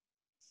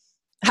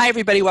Hi,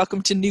 everybody.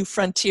 Welcome to New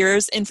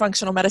Frontiers in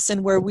Functional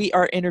Medicine, where we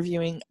are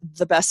interviewing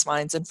the best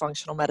minds in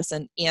functional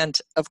medicine. And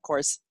of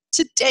course,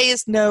 today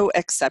is no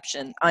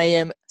exception. I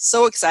am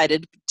so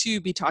excited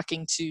to be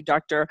talking to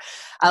Dr.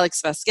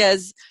 Alex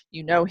Vasquez.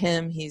 You know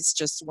him. He's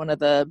just one of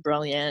the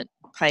brilliant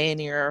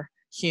pioneer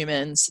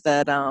humans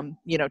that,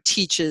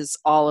 teaches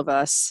all of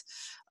us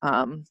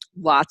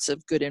lots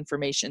of good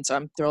information. So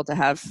I'm thrilled to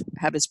have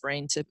his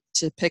brain to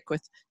pick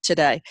with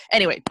today.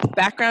 Anyway,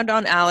 background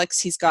on Alex: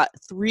 he's got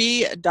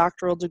 3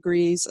 doctoral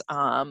degrees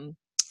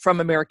from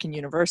American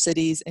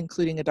universities,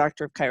 including a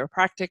Doctor of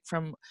Chiropractic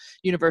from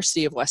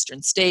University of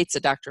Western States,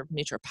 a Doctor of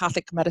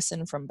Naturopathic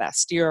Medicine from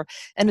Bastyr,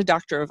 and a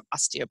Doctor of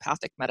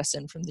Osteopathic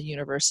Medicine from the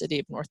University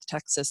of North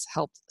Texas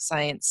Health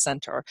Science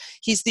Center.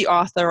 He's the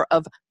author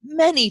of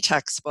many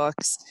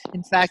textbooks.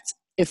 In fact,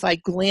 if I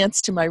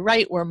glance to my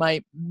right where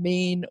my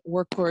main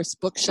workhorse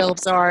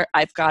bookshelves are,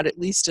 I have at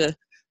least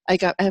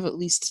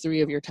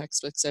 3 of your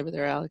textbooks over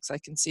there, Alex. I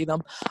can see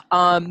them.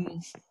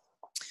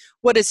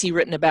 What has he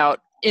written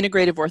about?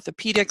 Integrative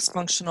orthopedics,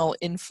 functional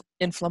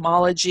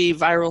inflammology,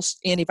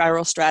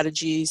 antiviral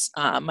strategies,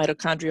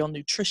 mitochondrial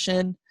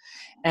nutrition,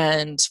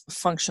 and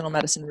functional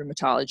medicine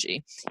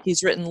rheumatology.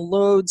 He's written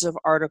loads of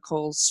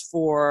articles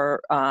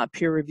for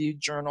peer-reviewed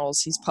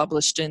journals. He's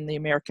published in the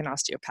American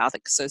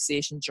Osteopathic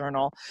Association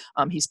Journal.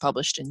 He's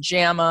published in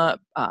JAMA,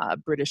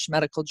 British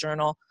Medical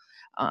Journal,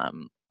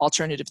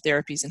 Alternative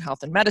Therapies in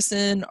Health and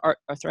Medicine,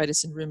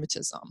 Arthritis and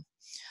Rheumatism.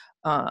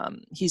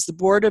 He's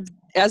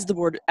as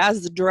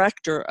the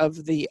director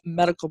of the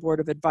Medical Board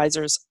of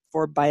Advisors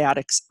for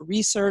Biotics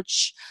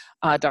Research.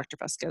 Dr.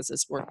 Vasquez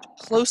has worked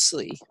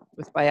closely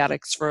with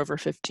Biotics for over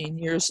 15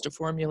 years to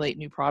formulate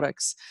new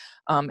products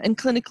and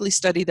clinically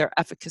study their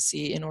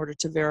efficacy in order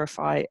to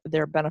verify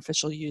their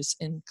beneficial use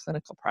in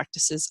clinical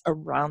practices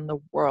around the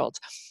world.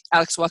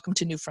 Alex, welcome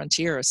to New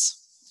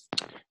Frontiers.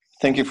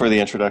 Thank you for the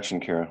introduction,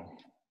 Kira.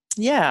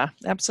 Yeah,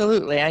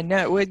 absolutely. I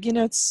know.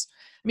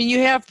 You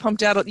have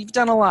pumped out, you've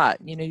done a lot,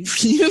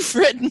 you've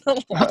written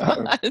a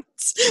lot.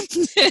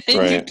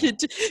 Right.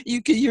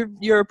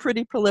 You're a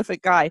pretty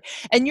prolific guy,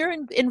 and you're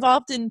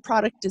involved in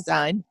product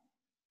design.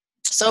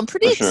 So I'm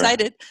pretty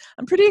excited.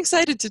 I'm pretty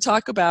excited to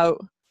talk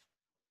about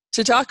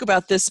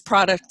this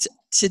product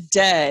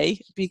today,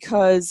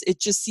 because it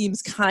just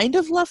seems kind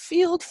of left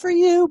field for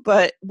you,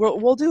 but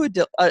we'll do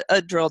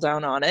a drill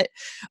down on it.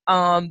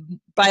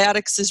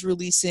 Biotics is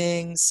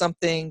releasing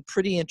something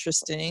pretty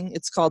interesting.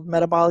 It's called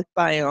Metabolic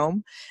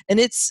Biome, and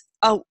it's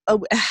a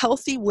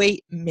healthy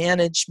weight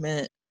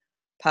management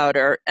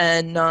powder.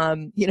 And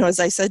as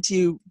I said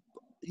to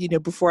you,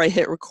 before I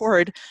hit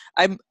record,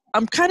 I'm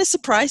kind of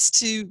surprised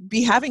to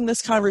be having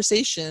this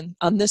conversation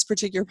on this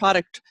particular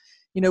product,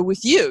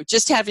 with you.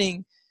 Just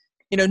having,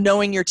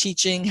 knowing your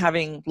teaching,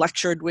 having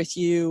lectured with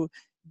you,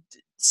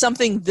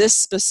 something this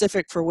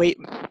specific for weight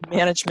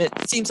management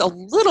seems a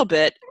little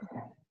bit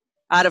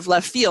out of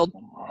left field.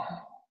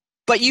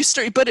 But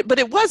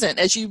it wasn't,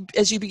 as you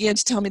began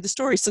to tell me the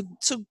story. So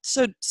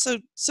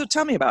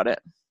tell me about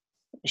it.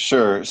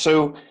 Sure.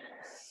 So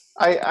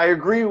I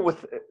agree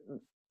with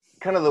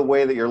kind of the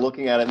way that you're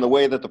looking at it, and the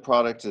way that the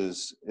product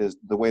is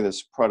the way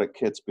this product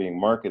kit's being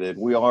marketed.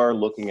 We are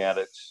looking at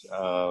it.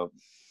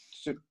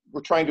 We're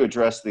trying to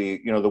address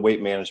the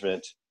weight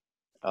management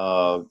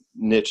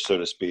niche, so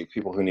to speak,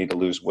 people who need to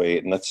lose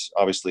weight, and that's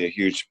obviously a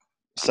huge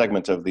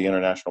segment of the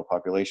international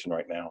population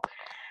right now.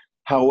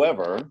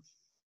 However,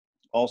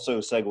 also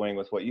segueing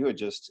with what you had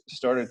just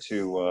started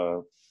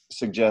to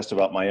suggest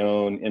about my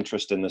own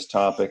interest in this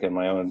topic and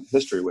my own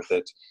history with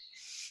it,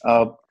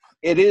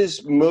 it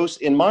is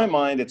in my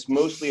mind, it's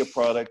mostly a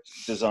product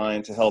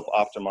designed to help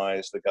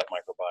optimize the gut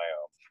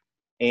microbiome.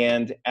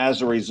 And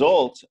as a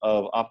result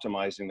of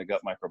optimizing the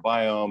gut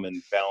microbiome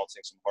and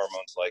balancing some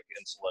hormones like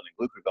insulin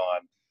and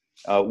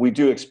glucagon, we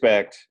do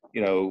expect,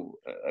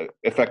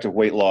 effective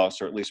weight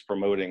loss, or at least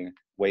promoting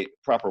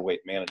proper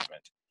weight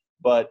management.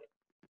 But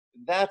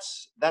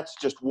that's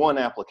just one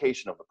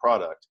application of the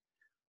product.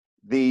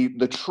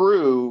 The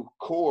true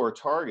core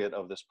target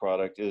of this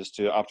product is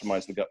to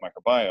optimize the gut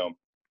microbiome,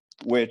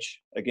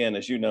 which, again,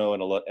 as you know,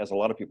 and as a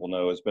lot of people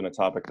know, has been a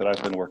topic that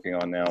I've been working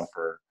on now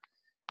for,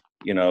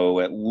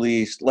 at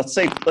least, let's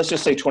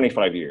just say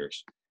 25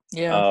 years.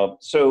 Yeah.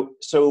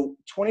 So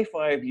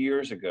 25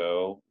 years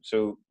ago,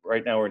 so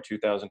right now we're in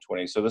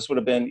 2020. So this would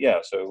have been,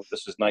 so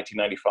this was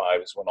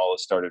 1995 is when all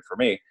this started for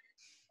me.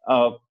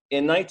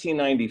 In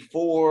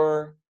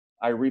 1994,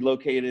 I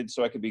relocated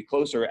so I could be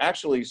closer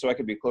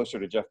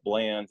to Jeff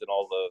Bland and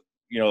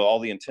all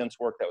the intense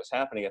work that was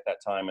happening at that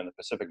time in the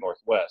Pacific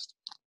Northwest.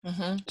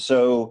 Mm-hmm.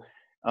 So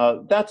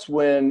that's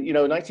when,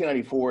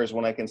 1994 is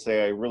when I can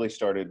say I really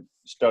started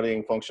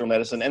studying functional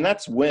medicine. And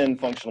that's when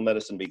functional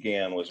medicine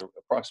began, was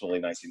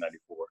approximately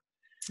 1994.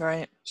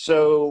 Right.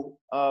 So,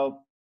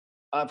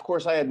 of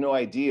course, I had no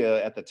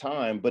idea at the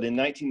time, but in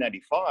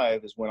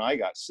 1995 is when I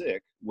got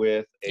sick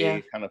with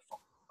a kind of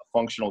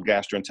functional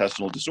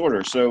gastrointestinal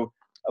disorder. So,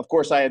 of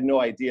course, I had no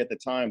idea at the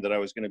time that I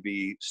was going to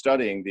be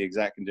studying the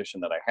exact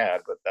condition that I had,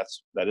 but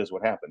that is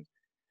what happened.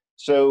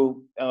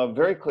 So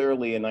very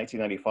clearly in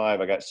 1995,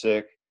 I got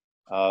sick.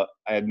 I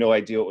had no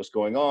idea what was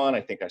going on.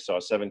 I think I saw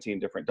 17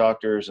 different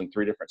doctors in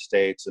 3 different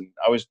states, and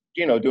I was,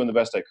 doing the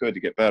best I could to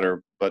get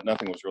better, but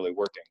nothing was really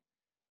working.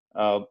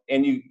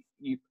 And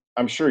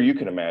I'm sure you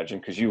can imagine,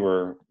 because you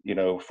were,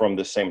 from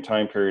the same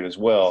time period as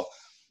well.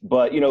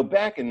 But,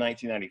 back in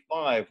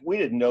 1995,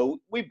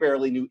 we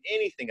barely knew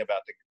anything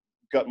about the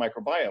gut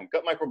microbiome.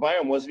 Gut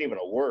microbiome wasn't even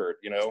a word,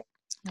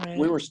 Right.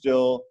 we were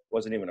still,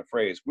 wasn't even a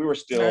phrase. We were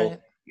still, Right.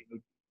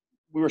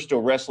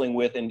 wrestling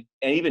with and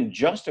even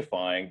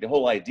justifying the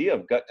whole idea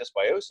of gut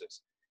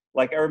dysbiosis.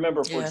 Like I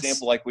remember, for Yes.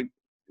 example, like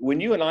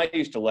when you and I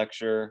used to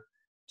lecture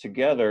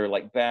together,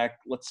 like back,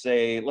 let's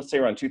say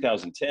around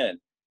 2010,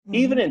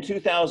 even Hmm. in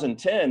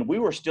 2010, we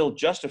were still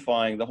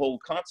justifying the whole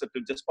concept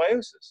of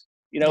dysbiosis,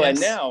 and Yes.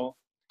 now,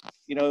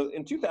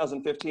 in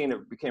 2015,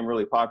 it became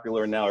really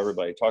popular and now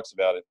everybody talks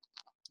about it.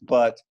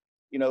 But,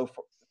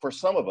 for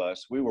some of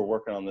us, we were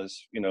working on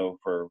this,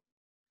 for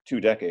 2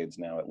 decades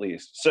now, at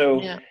least.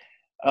 So, Yeah.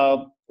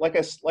 like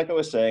I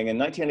was saying, in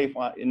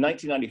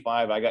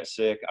 1995, I got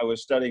sick. I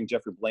was studying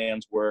Jeffrey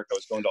Bland's work. I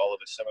was going to all of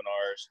his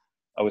seminars.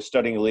 I was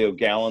studying Leo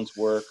Gallen's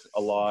work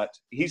a lot.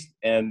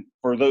 And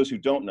for those who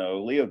don't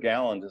know, Leo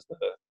Gallen is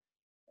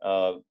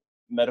the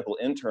medical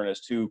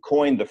internist who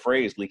coined the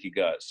phrase leaky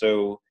gut.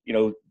 So,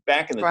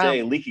 back in the Wow. day,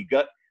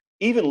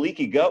 even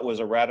leaky gut was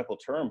a radical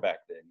term back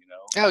then,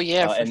 Oh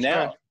yeah, for and sure.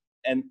 now,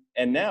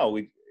 and now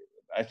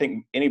I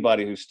think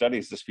anybody who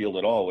studies this field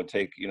at all would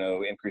take,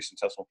 increased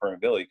intestinal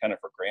permeability kind of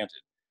for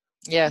granted.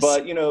 Yes.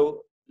 But,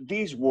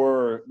 these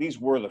were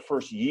the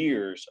first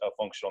years of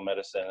functional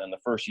medicine and the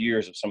first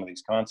years of some of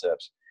these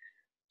concepts.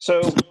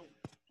 So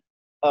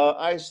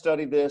I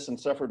studied this and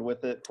suffered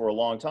with it for a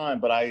long time,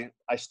 but I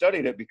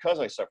studied it because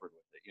I suffered with it.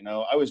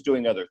 I was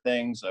doing other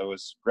things. I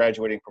was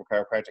graduating from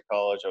chiropractic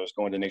college. I was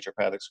going to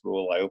naturopathic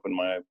school. I opened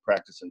my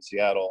practice in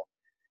Seattle.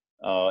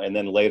 And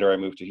then later I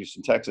moved to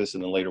Houston, Texas,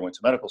 and then later went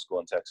to medical school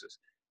in Texas.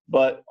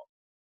 But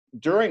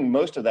during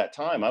most of that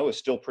time, I was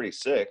still pretty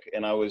sick,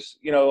 and I was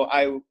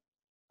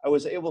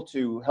able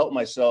to help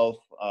myself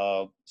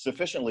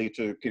sufficiently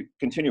to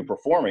continue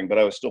performing, but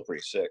I was still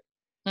pretty sick.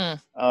 Hmm.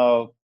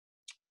 Uh,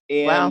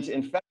 Wow.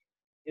 and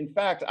in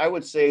fact, I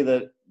would say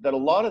that a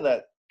lot of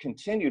that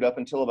continued up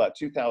until about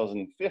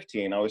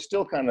 2015. I was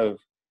still kind of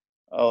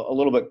a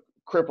little bit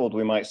crippled,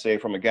 we might say,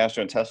 from a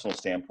gastrointestinal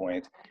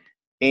standpoint.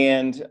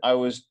 And I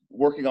was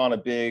working on a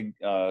big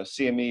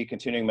CME,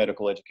 continuing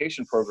medical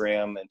education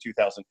program in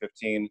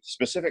 2015,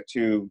 specific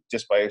to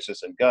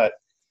dysbiosis and gut.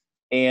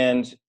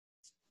 And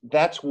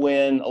that's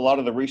when a lot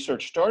of the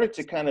research started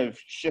to kind of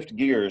shift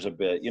gears a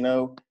bit.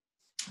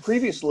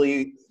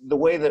 Previously, the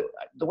way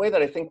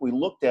that I think we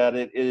looked at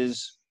it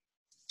is,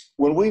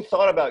 when we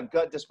thought about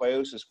gut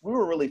dysbiosis, we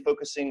were really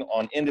focusing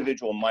on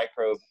individual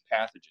microbe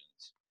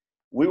pathogens.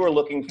 We were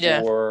looking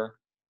Yeah. for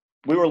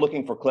we were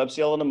looking for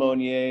Klebsiella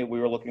pneumoniae. We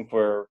were looking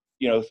for,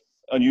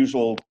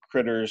 unusual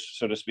critters,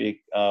 so to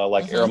speak,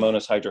 like Hmm.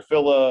 Aeromonas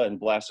hydrophila and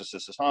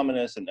Blastocystis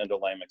hominis and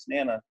Endolimax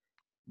nana.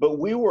 But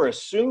we were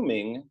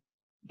assuming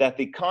that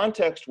the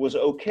context was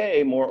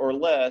okay, more or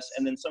less,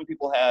 and then some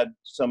people had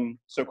some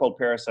so-called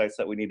parasites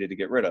that we needed to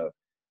get rid of.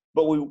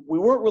 But we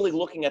weren't really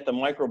looking at the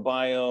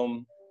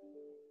microbiome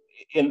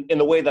in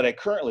the way that I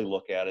currently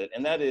look at it,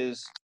 and that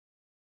is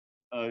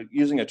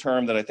using a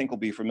term that I think will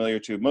be familiar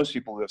to most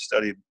people who have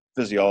studied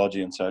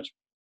physiology and such.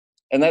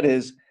 And that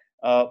is,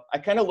 I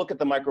kind of look at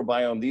the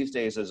microbiome these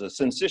days as a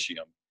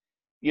syncytium.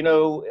 You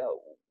know,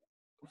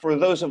 for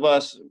those of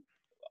us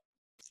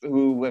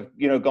who have,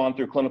 gone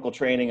through clinical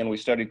training and we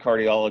studied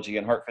cardiology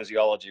and heart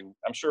physiology,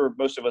 I'm sure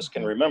most of us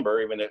can Hmm.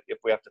 remember, even if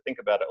we have to think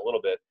about it a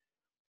little bit,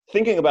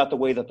 thinking about the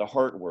way that the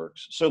heart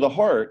works. So the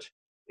heart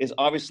is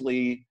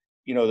obviously,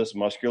 this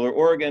muscular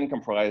organ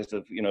comprised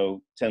of,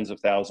 tens of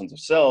thousands of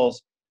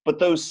cells, but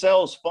those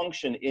cells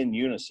function in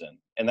unison.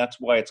 And that's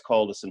why it's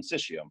called a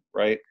syncytium,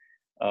 right?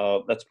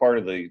 That's part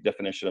of the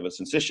definition of a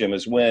syncytium,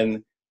 is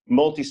when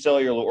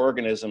multicellular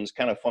organisms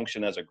kind of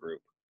function as a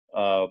group.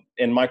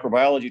 In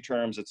microbiology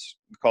terms,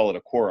 we call it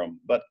a quorum.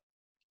 But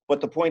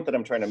the point that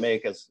I'm trying to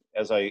make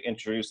as I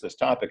introduce this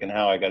topic and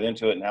how I got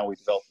into it and how we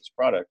developed this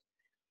product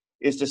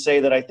is to say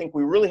that I think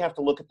we really have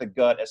to look at the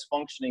gut as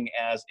functioning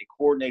as a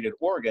coordinated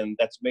organ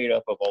that's made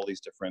up of all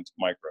these different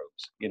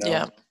microbes.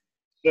 Yeah.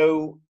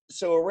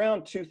 So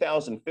around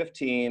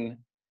 2015,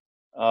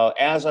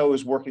 as I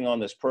was working on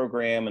this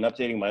program and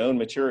updating my own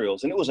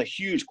materials, and it was a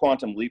huge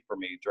quantum leap for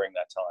me during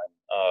that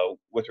time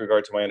with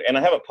regard to my own, and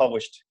I haven't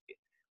published,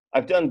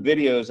 I've done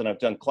videos and I've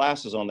done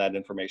classes on that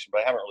information, but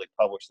I haven't really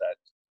published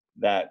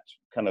that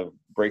kind of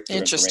breakthrough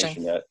Interesting.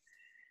 information yet.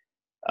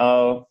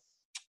 Uh,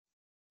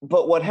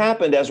 but what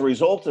happened as a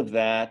result of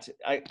that,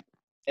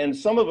 and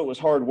some of it was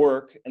hard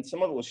work and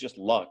some of it was just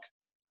luck,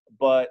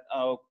 but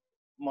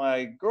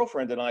my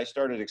girlfriend and I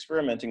started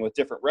experimenting with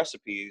different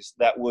recipes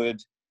that would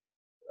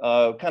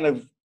kind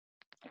of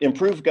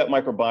improve gut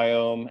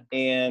microbiome,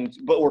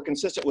 but were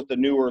consistent with the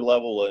newer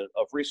level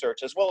of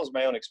research as well as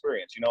my own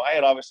experience. I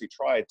had obviously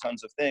tried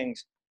tons of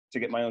things to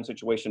get my own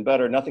situation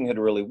better. Nothing had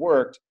really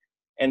worked.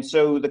 And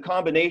so the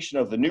combination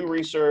of the new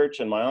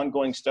research and my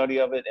ongoing study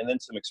of it, and then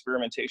some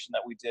experimentation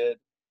that we did,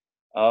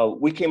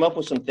 we came up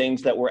with some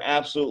things that were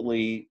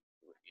absolutely,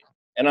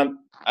 and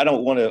I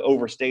don't want to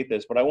overstate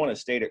this, but I want to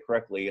state it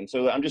correctly. And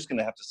so I'm just going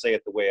to have to say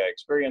it the way I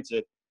experience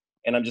it.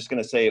 And I'm just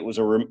going to say it was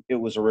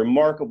a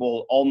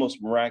remarkable,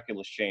 almost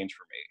miraculous change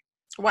for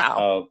me.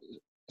 Wow.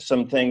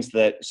 Some things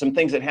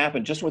that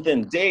happened just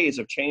within days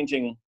of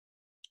changing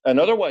an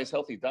otherwise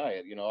healthy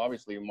diet.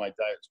 Obviously my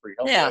diet's pretty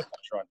healthy. Yeah. I'm not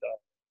sure on diet.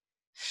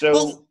 So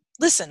well,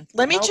 listen,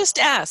 let me just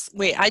ask.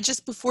 Wait,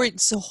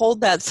 so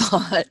hold that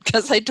thought,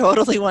 because I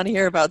totally want to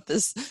hear about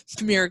this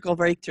miracle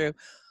breakthrough.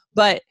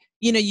 But,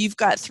 you've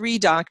got 3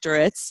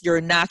 doctorates. You're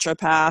a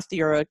naturopath.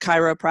 You're a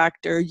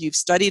chiropractor. You've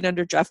studied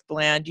under Jeff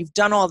Bland. You've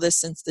done all this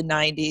since the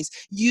 90s.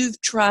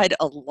 You've tried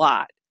a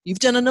lot. You've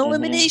done an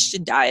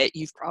elimination diet.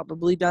 You've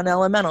probably done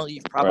elemental.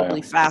 You've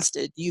probably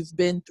fasted. You've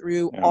been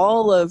through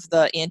all of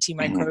the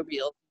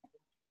antimicrobial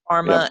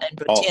pharma and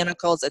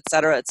botanicals, et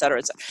cetera, et cetera,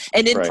 et cetera.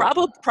 And in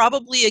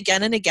probably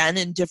again and again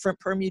in different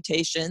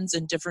permutations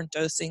and different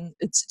dosing.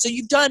 So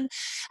you've done,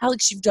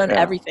 Alex, you've done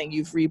everything.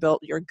 You've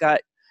rebuilt your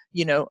gut,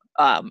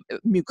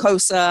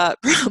 mucosa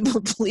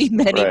probably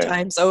many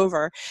times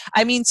over.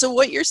 I mean, so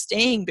what you're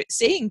saying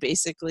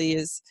basically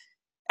is,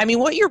 I mean,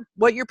 what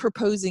you're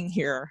proposing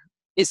here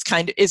is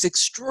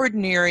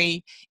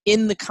extraordinary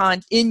in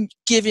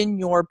given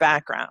your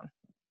background.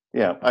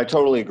 Yeah, I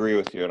totally agree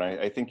with you, and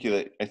I think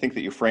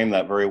that you framed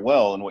that very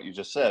well in what you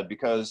just said,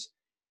 because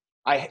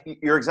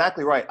you're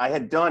exactly right. I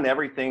had done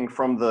everything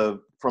from the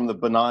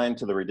benign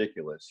to the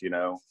ridiculous,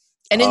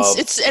 and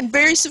it's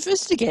very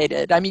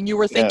sophisticated. I mean, you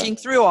were thinking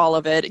through all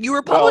of it. You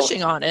were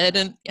publishing on it,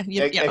 and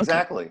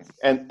exactly,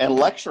 and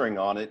lecturing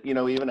on it.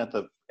 Even at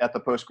the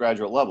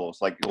postgraduate level,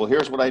 it's like, well,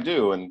 here's what I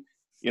do, and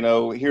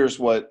here's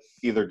what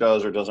either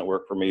does or doesn't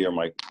work for me or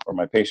my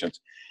patients.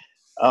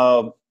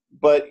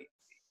 But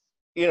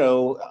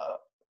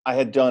I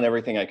had done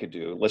everything I could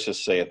do. Let's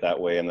just say it that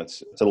way. And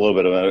it's a little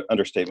bit of an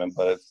understatement,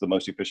 but it's the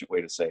most efficient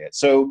way to say it.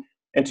 So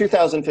in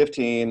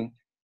 2015,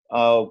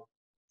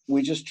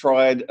 we just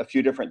tried a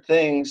few different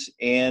things,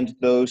 and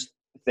those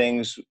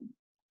things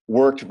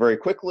worked very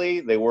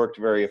quickly. They worked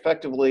very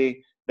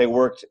effectively. They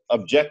worked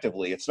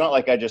objectively. It's not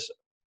like I just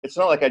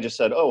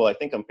said, oh, well, I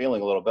think I'm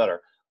feeling a little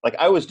better. Like,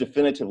 I was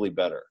definitively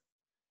better.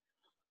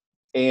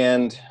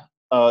 And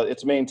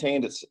it's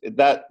maintained.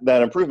 That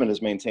improvement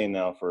is maintained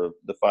now for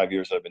the 5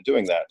 years I've been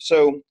doing that.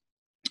 So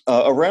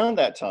around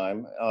that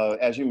time,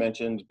 as you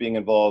mentioned, being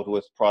involved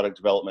with product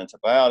development of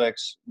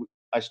biotics,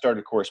 I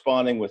started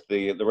corresponding with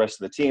the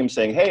rest of the team,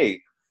 saying, "Hey,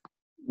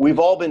 we've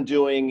all been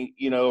doing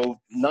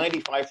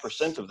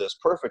 95% of this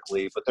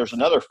perfectly, but there's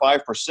another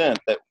 5%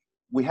 that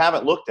we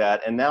haven't looked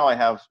at, and now I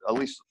have at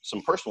least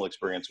some personal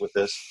experience with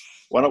this.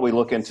 Why don't we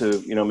look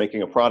into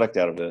making a product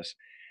out of this?"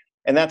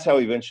 And that's how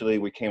eventually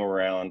we came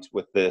around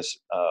with this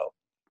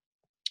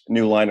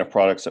new line of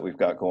products that we've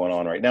got going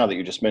on right now that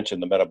you just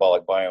mentioned, the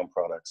metabolic biome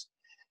products.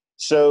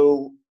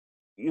 So,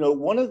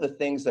 one of the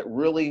things that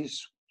really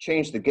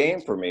changed the game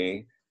for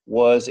me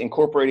was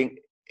incorporating,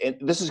 and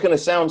this is going to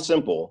sound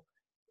simple,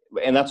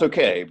 and that's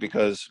okay,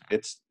 because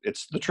it's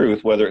the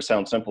truth, whether it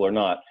sounds simple or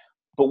not.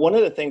 But one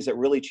of the things that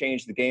really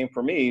changed the game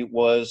for me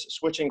was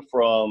switching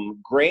from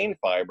grain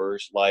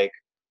fibers like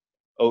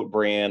oat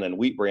bran and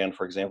wheat bran,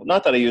 for example.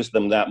 Not that I use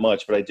them that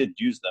much, but I did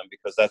use them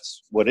because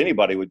that's what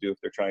anybody would do if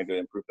they're trying to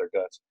improve their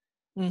guts.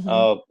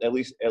 At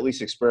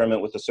least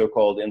experiment with the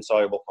so-called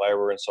insoluble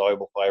fiber and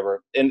soluble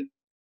fiber. And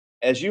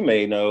as you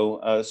may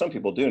know, some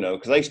people do know,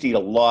 because I used to eat a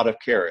lot of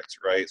carrots,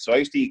 right? So I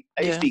used to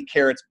eat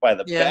carrots by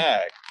the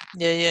bag.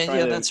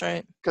 Yeah, that's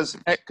right. Because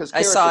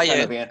I saw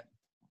you.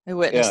 I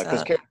witnessed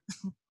that.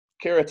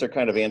 Carrots are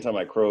kind of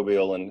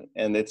antimicrobial,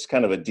 and it's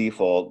kind of a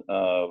default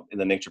in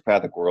the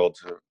naturopathic world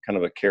to kind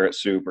of a carrot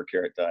soup or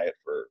carrot diet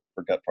for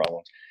gut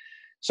problems.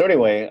 So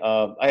anyway,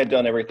 I had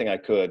done everything I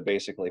could,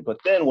 basically. But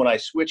then when I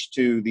switched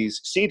to these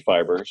seed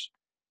fibers,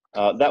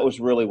 that was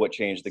really what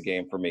changed the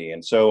game for me.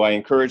 And so I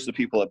encouraged the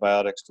people at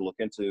Biotics to look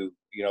into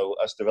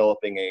us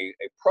developing a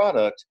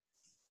product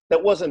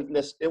that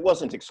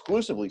wasn't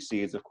exclusively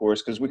seeds, of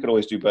course, because we could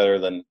always do better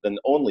than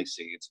only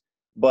seeds,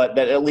 but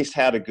that at least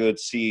had a good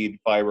seed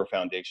fiber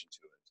foundation to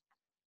it.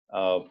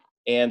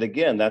 And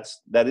again, that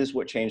is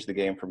what changed the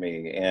game for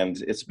me. And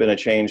it's been a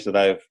change that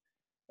I've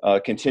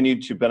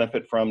continued to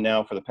benefit from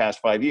now for the past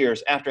 5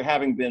 years, after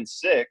having been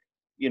sick,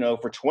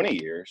 for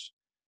 20 years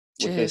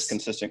with this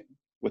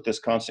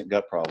constant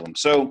gut problem.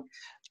 So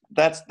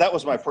that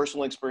was my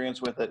personal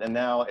experience with it. And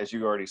now, as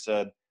you already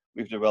said,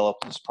 we've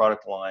developed this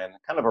product line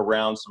kind of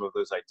around some of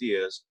those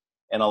ideas,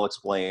 and I'll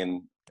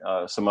explain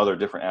some other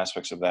different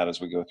aspects of that as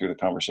we go through the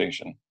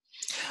conversation.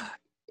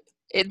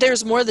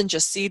 There's more than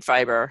just seed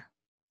fiber.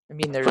 I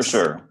mean, for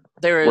sure.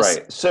 There is,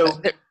 right. So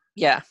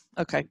yeah.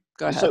 Okay,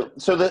 go ahead.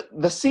 So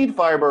the seed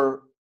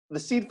fiber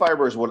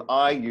is what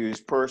I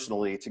use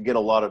personally to get a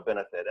lot of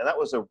benefit, and that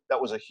was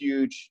a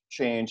huge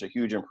change, a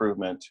huge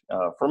improvement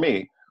for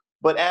me.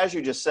 But as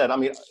you just said, I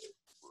mean,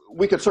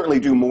 we could certainly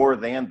do more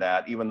than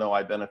that. Even though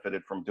I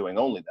benefited from doing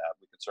only that,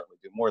 we could certainly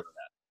do more than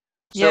that.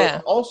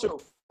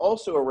 So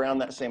also around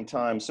that same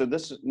time,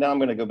 now I'm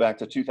going to go back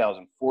to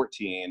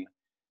 2014.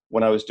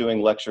 when I was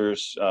doing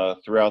lectures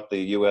throughout the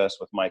U.S.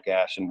 with Mike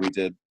Ash, and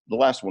the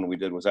last one we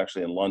did was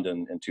actually in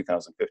London in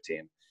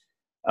 2015.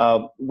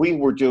 We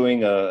were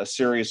doing a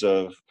series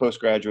of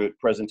postgraduate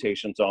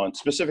presentations on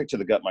specific to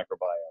the gut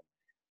microbiome,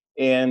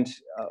 and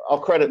I'll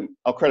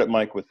credit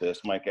Mike with this,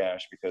 Mike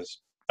Ash,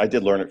 because I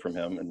did learn it from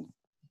him.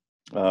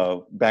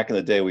 And back in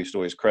the day, we used to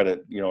always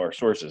credit our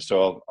sources,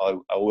 so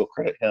I will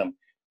credit him.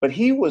 But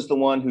he was the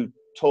one who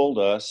told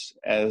us,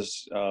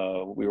 as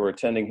we were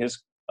attending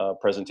his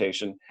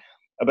presentation,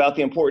 about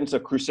the importance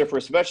of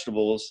cruciferous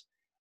vegetables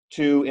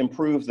to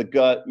improve the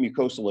gut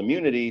mucosal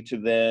immunity to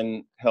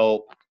then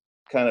help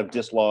kind of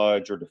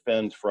dislodge or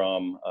defend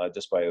from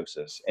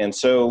dysbiosis. And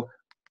so,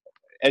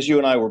 as you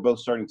and I were both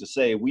starting to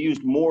say, we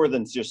used more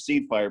than just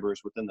seed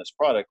fibers within this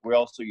product. We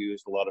also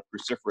used a lot of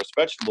cruciferous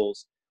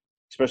vegetables,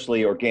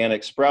 especially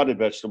organic sprouted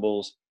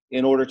vegetables,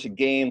 in order to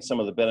gain some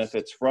of the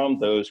benefits from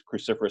those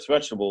cruciferous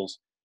vegetables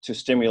to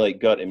stimulate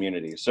gut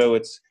immunity. So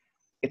it's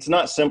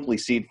not simply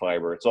seed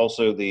fiber, it's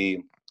also the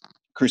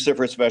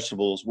cruciferous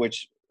vegetables,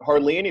 which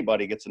hardly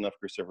anybody gets enough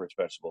cruciferous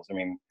vegetables. I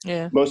mean,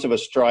 most of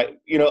us try,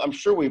 I'm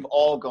sure we've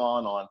all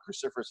gone on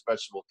cruciferous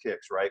vegetable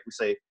kicks, right? We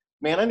say,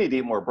 man, I need to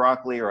eat more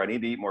broccoli, or I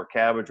need to eat more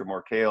cabbage or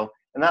more kale.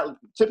 And that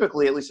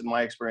typically, at least in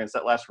my experience,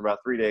 that lasts for about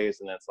 3 days,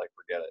 and then it's like,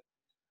 forget it.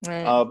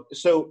 Right.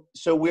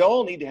 So we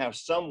all need to have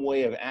some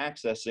way of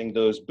accessing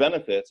those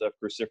benefits of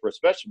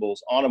cruciferous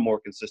vegetables on a more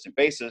consistent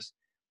basis.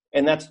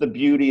 And that's the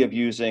beauty of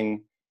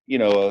using,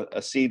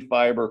 a seed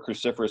fiber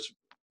cruciferous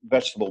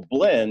vegetable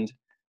blend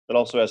that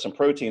also has some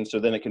protein. So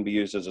then it can be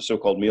used as a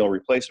so-called meal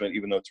replacement,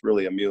 even though it's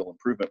really a meal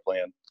improvement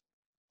plan.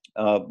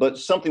 But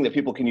something that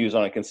people can use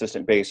on a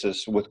consistent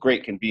basis with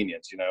great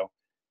convenience.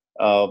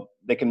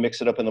 They can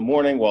mix it up in the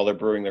morning while they're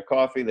brewing their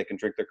coffee. They can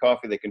drink their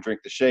coffee. They can drink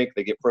the shake.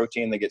 They get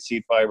protein. They get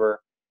seed fiber.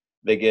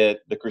 They get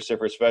the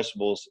cruciferous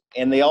vegetables,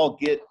 and they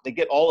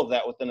get all of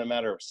that within a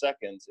matter of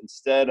seconds,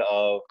 instead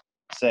of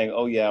saying,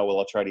 "Oh yeah, well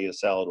I'll try to eat a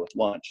salad with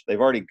lunch." They've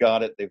already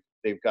got it.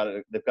 They've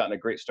gotten a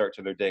great start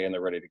to their day, and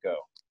they're ready to go.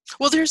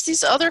 Well, there's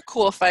these other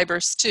cool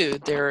fibers too.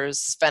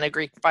 There's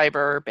fenugreek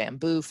fiber,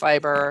 bamboo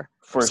fiber,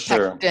 For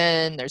sure.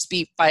 pectin, there's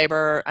beet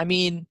fiber. I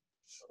mean,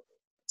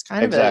 it's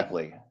kind of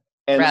exactly.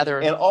 And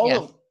rather,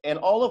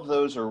 all of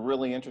those are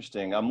really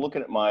interesting. I'm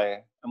looking at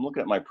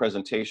my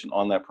presentation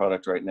on that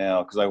product right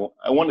now, because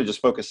I want to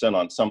just focus in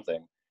on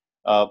something,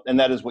 and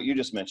that is what you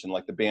just mentioned,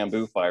 like the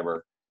bamboo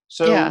fiber.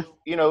 So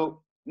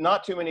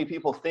not too many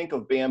people think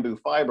of bamboo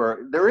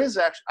fiber.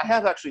 I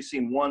have actually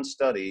seen one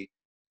study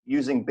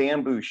using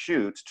bamboo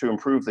shoots to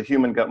improve the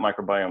human gut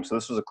microbiome. So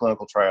this was a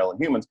clinical trial in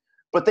humans,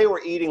 but they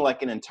were eating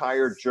like an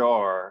entire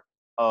jar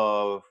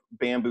of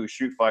bamboo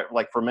shoot fiber,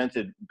 like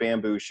fermented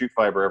bamboo shoot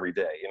fiber every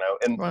day,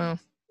 and wow.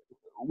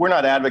 We're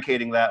not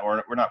advocating that,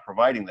 or we're not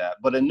providing that.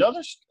 But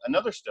another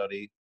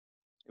study,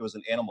 it was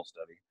an animal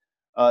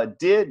study,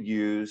 did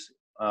use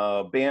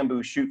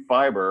bamboo shoot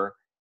fiber.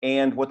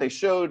 And what they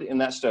showed in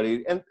that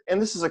study, and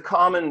this is a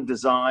common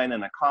design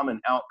and a common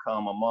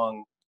outcome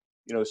among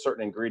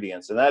certain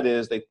ingredients, and that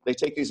is they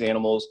take these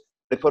animals,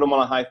 they put them on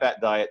a high-fat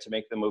diet to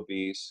make them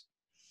obese,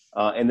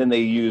 and then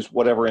they use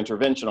whatever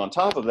intervention on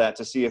top of that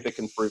to see if it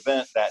can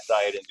prevent that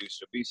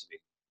diet-induced obesity.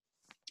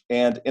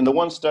 And in the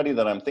one study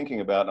that I'm thinking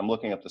about, I'm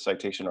looking up the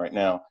citation right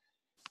now,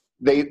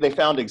 they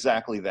found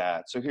exactly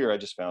that. So here, I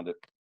just found it.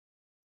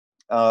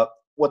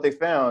 What they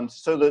found,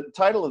 so the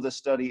title of this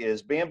study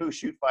is Bamboo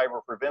Shoot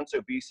Fiber Prevents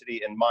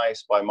Obesity in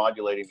Mice by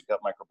Modulating the Gut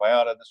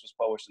Microbiota. This was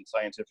published in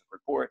Scientific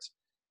Reports.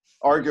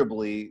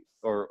 Arguably,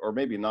 or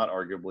maybe not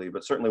arguably,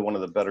 but certainly one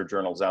of the better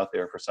journals out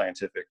there for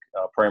scientific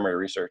primary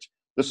research.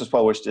 This was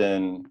published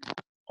in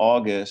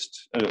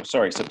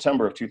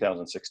September of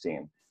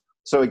 2016.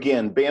 So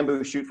again,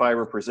 bamboo shoot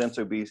fiber prevents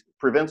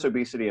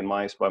obesity in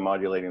mice by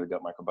modulating the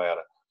gut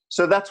microbiota.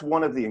 So that's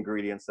one of the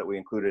ingredients that we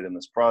included in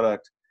this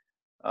product,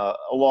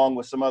 along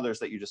with some others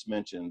that you just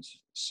mentioned.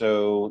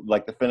 So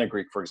like the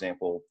fenugreek, for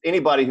example.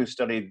 Anybody who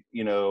studied,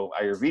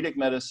 Ayurvedic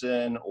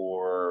medicine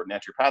or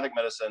naturopathic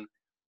medicine,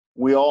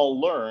 we all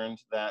learned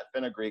that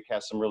fenugreek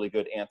has some really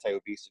good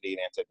anti-obesity and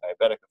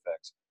anti-diabetic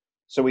effects.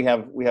 So we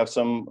have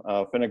some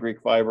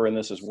fenugreek fiber in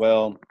this as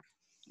well.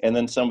 And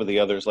then some of the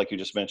others, like you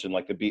just mentioned,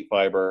 like the beet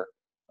fiber,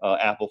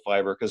 apple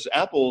fiber, because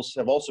apples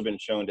have also been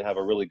shown to have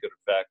a really good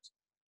effect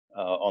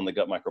on the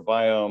gut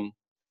microbiome,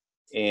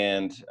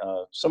 and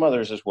some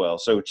others as well.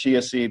 So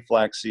chia seed,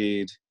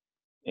 flaxseed,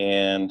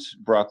 and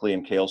broccoli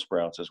and kale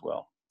sprouts as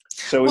well.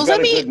 So we've got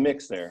a good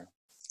mix there.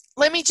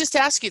 Let me just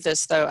ask you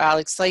this though,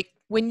 Alex, like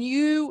when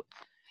you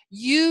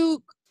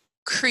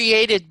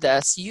created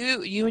this,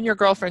 you and your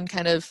girlfriend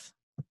kind of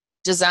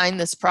designed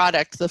this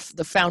product,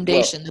 the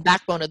foundation, the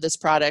backbone of this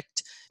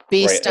product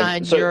based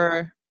on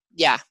your.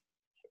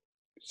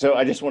 So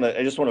I just want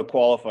to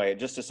qualify it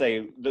just to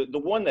say the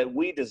one that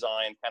we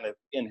designed kind of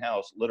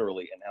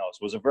literally in-house,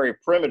 was a very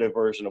primitive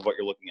version of what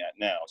you're looking at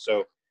now.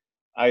 So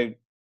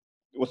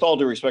with all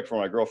due respect for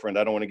my girlfriend,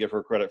 I don't want to give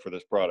her credit for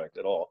this product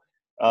at all.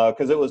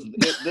 Because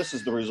this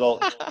is the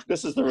result.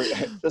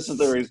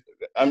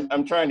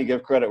 I'm trying to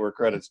give credit where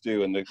credit's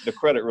due, and the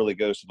credit really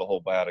goes to the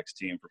whole Biotics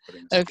team for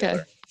putting this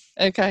together.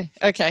 Okay.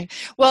 Okay.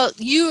 Well,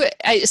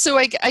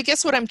 I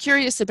guess what I'm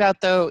curious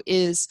about though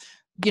is,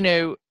 you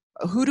know,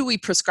 who do we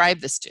prescribe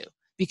this to?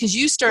 Because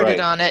you started Right.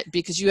 on it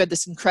because you had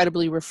this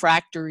incredibly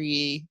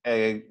refractory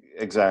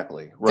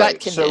Exactly. gut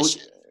Right. So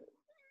condition.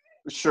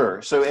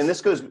 sure. So, and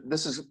this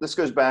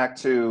goes back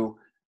to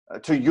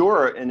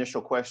your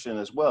initial question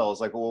as well.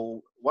 It's like,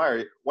 well,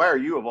 why are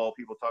you of all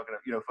people talking,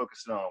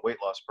 focusing on a weight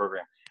loss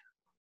program?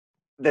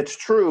 That's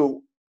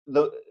true.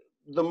 The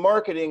the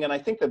marketing, and I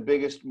think the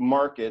biggest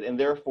market, and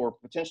therefore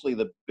potentially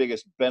the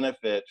biggest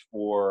benefit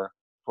for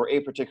a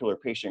particular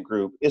patient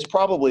group, is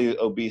probably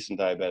obese and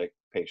diabetic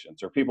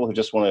patients, or people who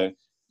just want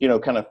to,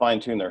 kind of fine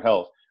tune their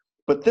health.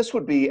 But this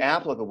would be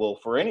applicable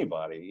for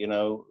anybody,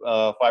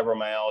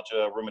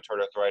 fibromyalgia, rheumatoid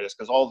arthritis,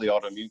 because all the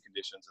autoimmune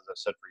conditions, as I've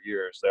said for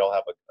years, they all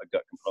have a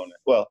gut component.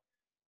 Well,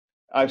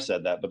 I've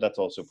said that, but that's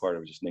also part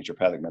of just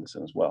naturopathic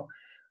medicine as well.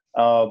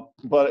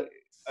 But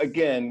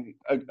again,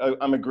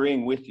 I'm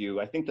agreeing with you.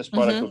 I think this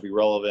product Mm-hmm. would be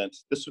relevant.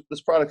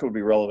 This product would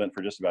be relevant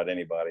for just about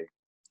anybody,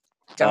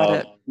 Got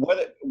it.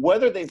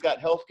 whether they've got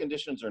health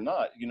conditions or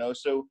not.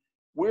 So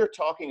we're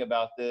talking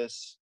about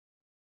this.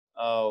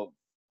 Uh,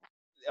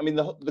 I mean,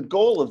 the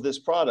goal of this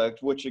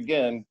product, which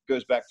again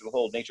goes back to the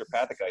whole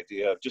naturopathic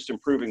idea of just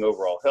improving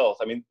overall health.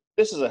 I mean,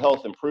 this is a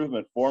health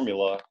improvement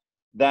formula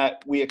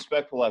that we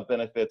expect will have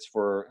benefits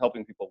for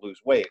helping people lose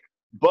weight,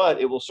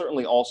 but it will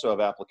certainly also have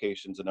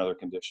applications in other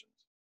conditions.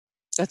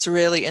 That's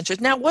really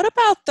interesting. Now, what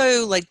about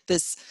though, like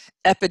this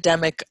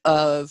epidemic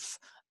of,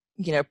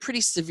 pretty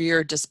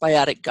severe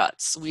dysbiotic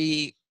guts?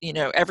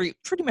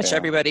 Pretty much Yeah,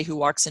 everybody who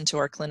walks into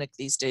our clinic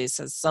these days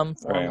has some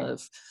form right.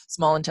 of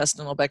small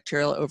intestinal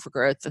bacterial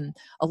overgrowth, and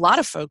a lot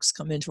of folks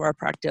come into our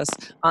practice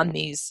on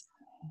these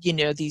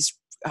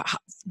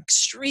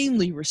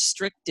extremely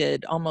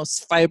restricted,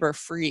 almost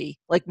fiber-free,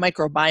 like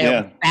microbiome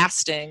Yeah,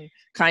 fasting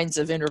kinds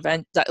of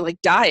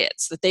like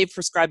diets that they've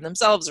prescribed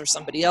themselves or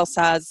somebody else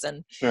has,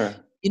 and sure.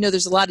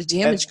 there's a lot of And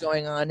damage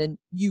going on, and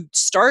you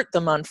start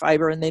them on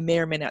fiber and they may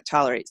or may not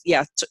tolerate.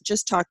 Yeah,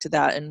 just talk to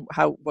that and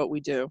what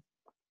we do.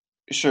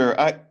 sure.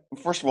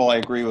 First of all, I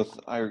agree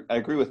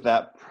with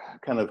that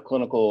kind of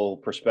clinical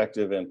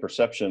perspective and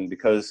perception,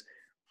 because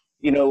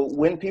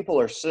when people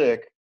are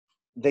sick,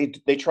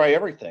 they try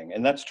everything,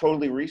 and that's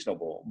totally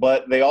reasonable.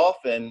 But they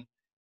often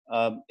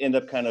end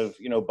up kind of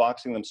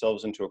boxing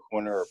themselves into a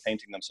corner or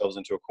painting themselves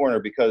into a corner,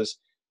 because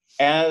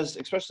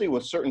especially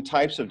with certain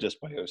types of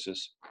dysbiosis.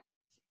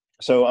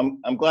 So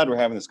I'm glad we're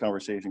having this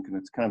conversation, because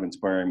it's kind of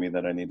inspiring me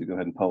that I need to go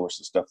ahead and publish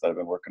the stuff that I've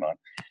been working on.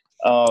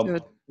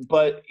 Good.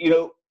 But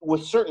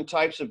with certain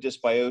types of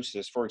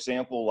dysbiosis, for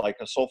example, like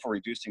a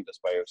sulfur-reducing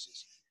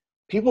dysbiosis,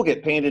 people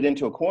get painted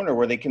into a corner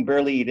where they can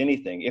barely eat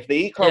anything. If they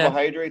eat Yeah.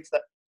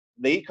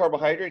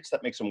 carbohydrates,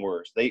 that makes them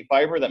worse. They eat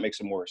fiber, that makes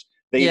them worse.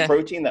 They eat Yeah.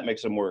 protein, that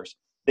makes them worse.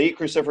 They eat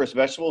cruciferous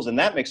vegetables, and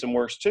that makes them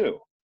worse too.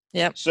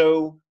 Yep.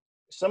 So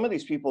some of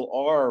these people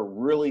are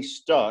really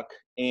stuck,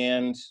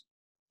 and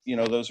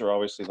those are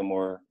obviously the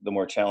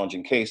more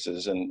challenging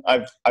cases. And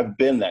I've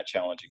been that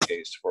challenging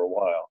case for a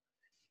while.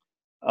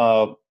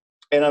 Uh,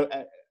 and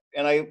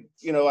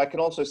I can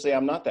also say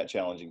I'm not that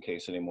challenging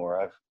case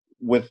anymore.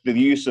 With the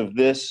use of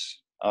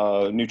this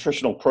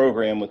nutritional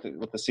program with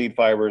the seed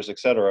fibers, et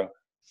cetera,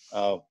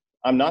 uh,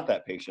 I'm not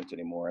that patient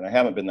anymore, and I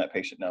haven't been that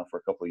patient now for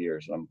a couple of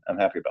years. And I'm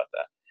happy about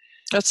that.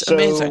 That's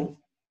amazing.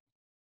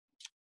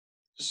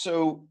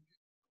 So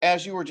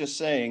as you were just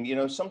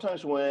saying,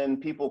 sometimes when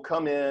people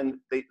come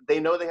in, they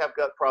know they have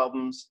gut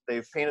problems.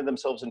 They've painted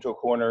themselves into a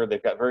corner.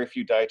 They've got very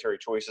few dietary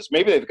choices.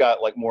 Maybe they've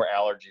got like more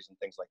allergies and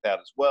things like that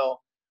as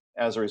well,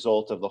 as a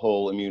result of the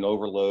whole immune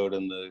overload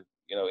and the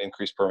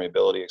increased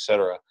permeability, et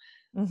cetera.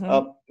 Hmm.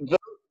 Uh, th-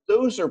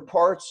 those are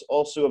parts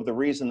also of the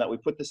reason that we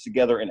put this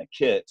together in a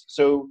kit.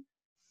 So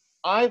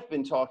I've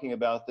been talking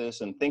about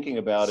this and thinking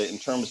about it in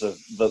terms of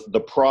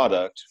the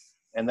product,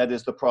 and that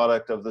is the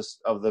product of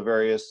the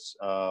various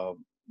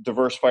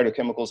diverse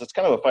phytochemicals. It's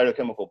kind of a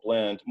phytochemical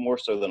blend, more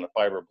so than a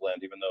fiber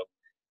blend, even though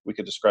we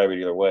could describe it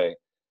either way.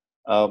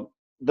 Um,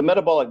 the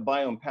metabolic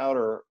biome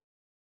powder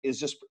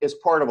is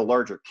part of a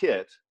larger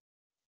kit,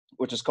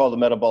 which is called the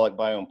Metabolic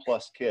Biome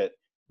Plus kit,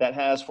 that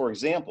has, for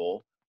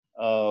example,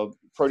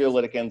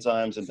 proteolytic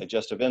enzymes and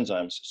digestive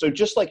enzymes. So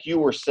just like you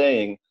were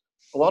saying,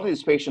 a lot of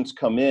these patients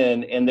come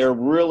in and they're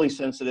really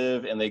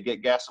sensitive, and they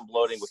get gas and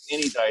bloating with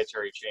any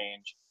dietary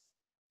change.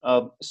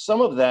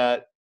 Some of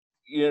that,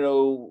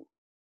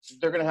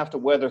 they're going to have to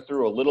weather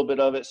through a little bit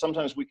of it.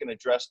 Sometimes we can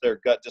address their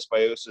gut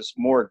dysbiosis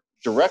more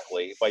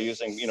directly by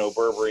using,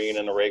 berberine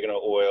and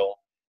oregano oil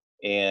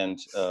and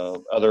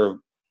other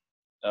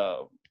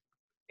uh,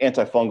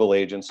 antifungal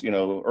agents,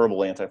 herbal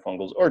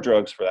antifungals, or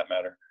drugs for that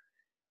matter.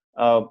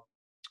 Uh,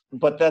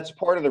 but that's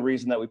part of the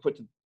reason that we put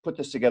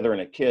this together in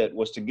a kit,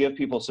 was to give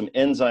people some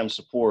enzyme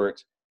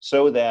support,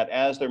 so that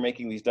as they're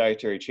making these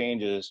dietary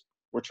changes,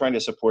 we're trying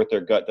to support their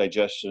gut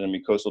digestion and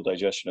mucosal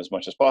digestion as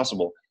much as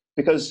possible.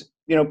 Because,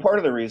 part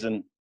of the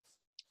reason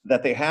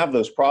that they have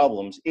those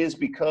problems is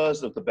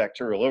because of the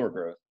bacterial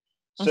overgrowth.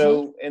 Hmm.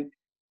 So,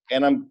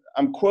 and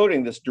I'm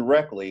quoting this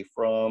directly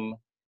from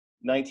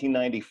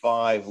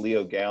 1995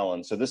 Leo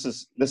Gallen. So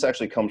this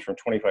actually comes from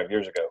 25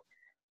 years ago.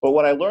 But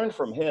what I learned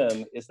from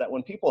him is that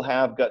when people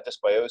have gut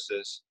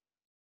dysbiosis,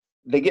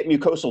 they get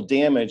mucosal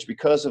damage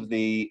because of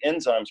the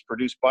enzymes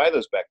produced by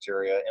those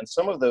bacteria, and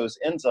some of those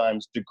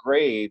enzymes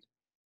degrade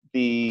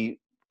the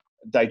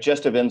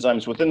digestive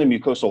enzymes within the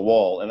mucosal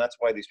wall, and that's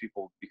why these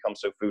people become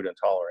so food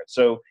intolerant.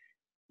 So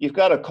you've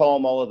got to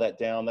calm all of that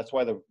down. That's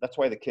why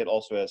the kit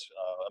also has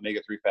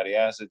omega-3 fatty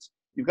acids.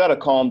 You've got to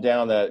calm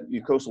down that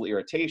mucosal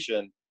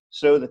irritation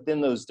so that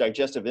then those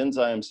digestive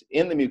enzymes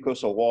in the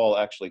mucosal wall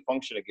actually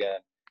function again,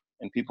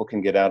 and people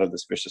can get out of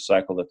this vicious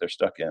cycle that they're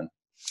stuck in.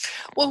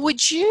 Well,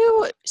 would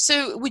you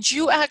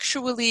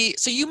actually,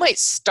 so you might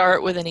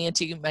start with an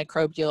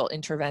antimicrobial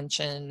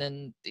intervention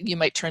and you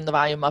might turn the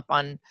volume up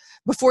on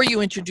before you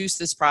introduce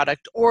this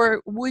product,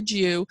 or would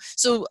you,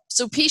 so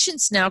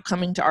patients now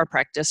coming to our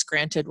practice,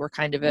 granted we're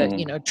kind of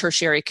a,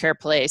 tertiary care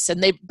place,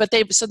 and they've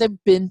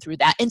been through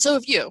that. And so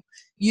have you.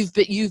 You've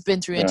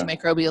been through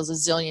antimicrobials a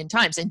zillion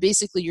times, and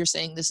basically you're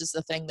saying this is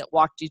the thing that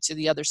walked you to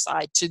the other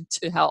side to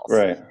health.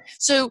 Right.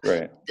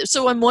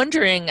 So I'm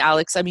wondering,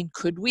 Alex, I mean,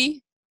 could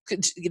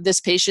this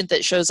patient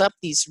that shows up,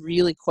 these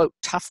really quote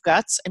tough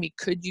guts, I mean,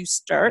 could you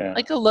start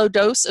like a low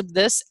dose of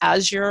this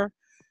as your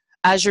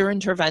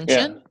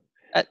intervention?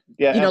 Like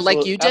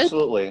you did?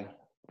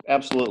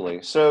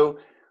 Absolutely. So,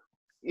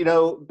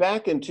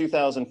 back in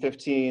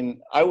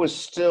 2015, I was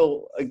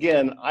still,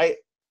 again,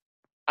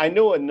 I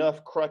know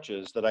enough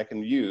crutches that I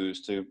can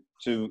use to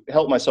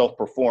help myself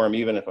perform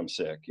even if I'm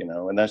sick,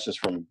 and that's just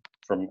from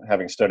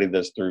having studied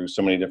this through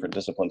so many different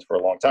disciplines for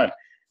a long time.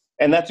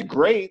 And that's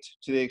great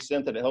to the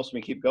extent that it helps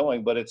me keep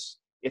going, but it's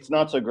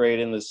not so great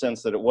in the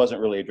sense that it wasn't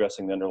really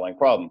addressing the underlying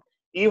problem.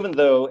 Even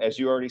though, as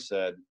you already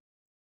said,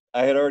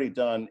 I had already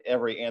done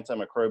every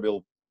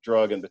antimicrobial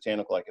drug and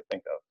botanical I could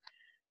think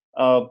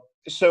of.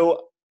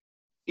 So,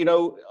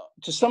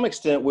 to some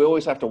extent, we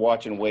always have to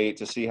watch and wait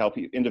to see how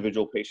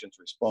individual patients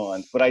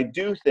respond. But I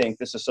do think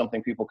this is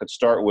something people could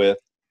start with,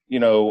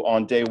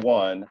 on day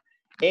one.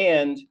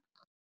 And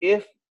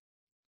if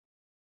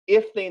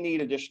they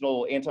need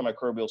additional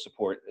antimicrobial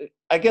support,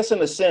 I guess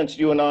in a sense,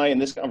 you and I in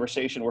this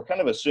conversation, we're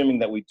kind of assuming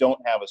that we don't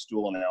have a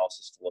stool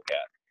analysis to look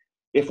at.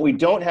 If we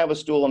don't have a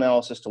stool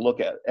analysis to look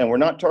at, and we're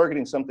not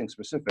targeting something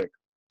specific,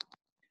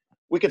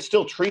 we could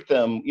still treat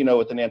them,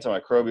 with an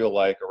antimicrobial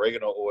like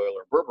oregano oil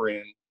or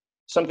berberine,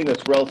 something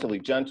that's relatively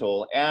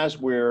gentle as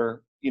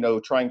we're,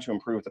 trying to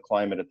improve the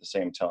climate at the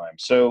same time.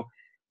 So,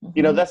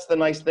 that's the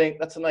nice thing.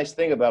 That's the nice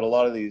thing about a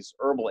lot of these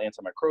herbal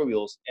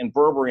antimicrobials, and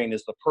berberine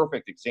is the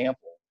perfect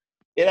example.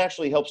 It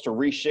actually helps to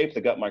reshape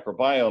the gut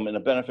microbiome in a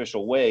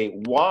beneficial way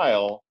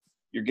while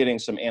you're getting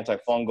some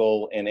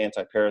antifungal and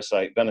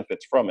anti-parasite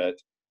benefits from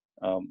it.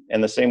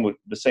 And the same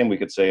we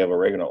could say of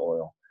oregano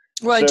oil.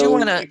 Well, I do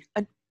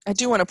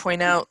want to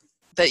point out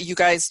that you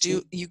guys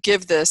you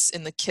give this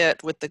in the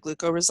kit with the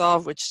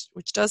GlucoResolve,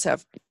 which does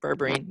have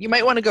berberine. You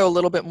might want to go a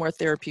little bit more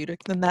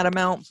therapeutic than that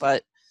amount,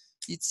 but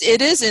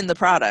it is in the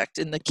product,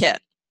 in the kit.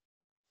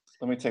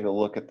 Let me take a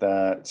look at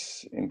that.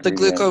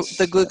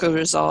 The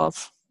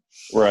GlucoResolve.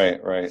 Right.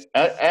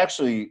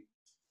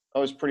 I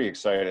was pretty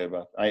excited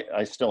about.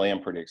 I still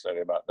am pretty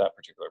excited about that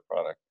particular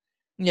product.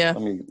 Yeah.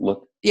 Let me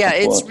look. Yeah,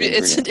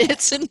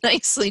 it's a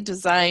nicely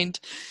designed.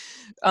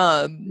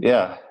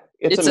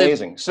 It's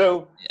amazing.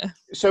 So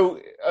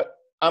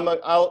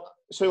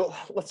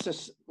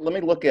let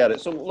me look at it.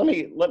 So let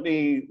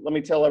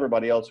me tell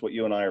everybody else what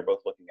you and I are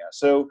both looking at.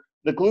 So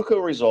the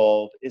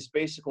GlucoResolve is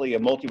basically a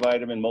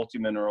multivitamin,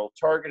 multimineral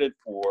targeted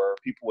for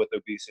people with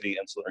obesity,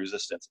 insulin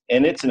resistance,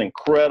 and it's an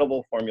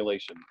incredible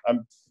formulation.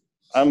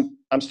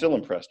 I'm still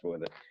impressed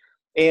with it.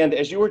 And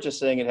as you were just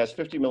saying, it has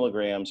 50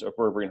 milligrams of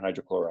berberine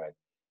hydrochloride.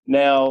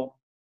 Now,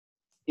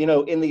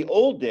 in the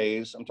old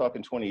days, I'm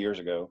talking 20 years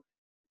ago,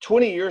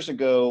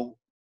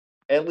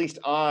 at least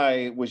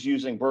I was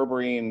using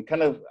berberine,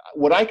 kind of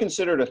what I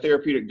considered a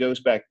therapeutic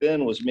dose back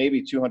then was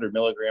maybe 200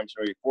 milligrams,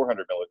 maybe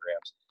 400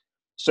 milligrams.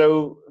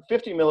 So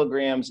 50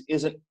 milligrams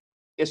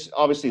it's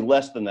obviously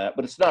less than that,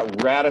 but it's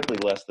not radically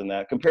less than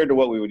that compared to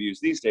what we would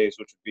use these days,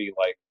 which would be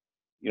like,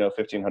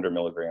 1,500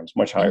 milligrams,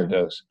 much higher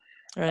dose.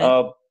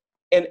 Right.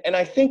 And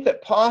I think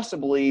that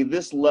possibly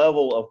this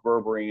level of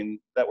berberine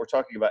that we're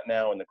talking about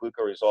now in the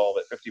GlucoResolve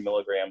at 50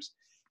 milligrams,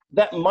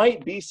 that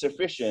might be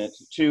sufficient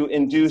to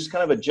induce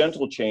kind of a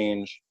gentle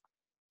change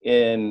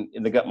in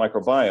the gut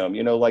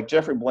microbiome. Like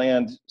Jeffrey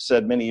Bland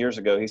said many years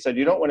ago, he said,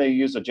 you don't want to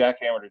use a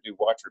jackhammer to do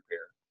watch repair.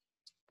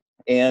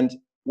 And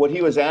what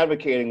he was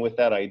advocating with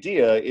that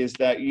idea is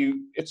that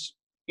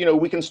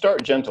we can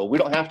start gentle. We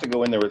don't have to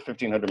go in there with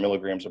 1,500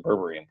 milligrams of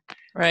berberine.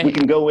 Right. We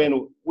can go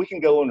in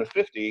with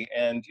 50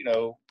 and,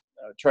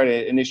 try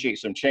to initiate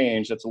some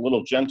change that's a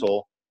little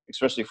gentle,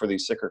 especially for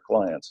these sicker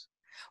clients.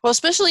 Well,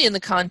 especially in the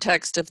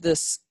context of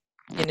this,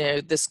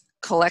 this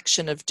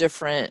collection of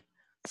different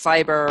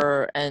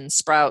fiber and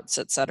sprouts,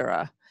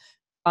 etc.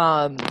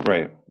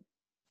 Right.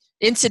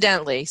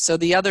 Incidentally, so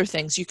the other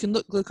things, you can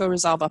look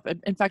GlucoResolve up.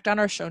 In fact, on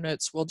our show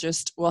notes,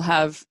 we'll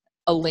have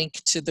a link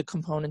to the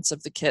components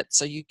of the kit,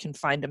 so you can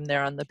find them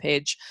there on the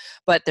page.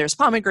 But there's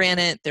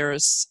pomegranate,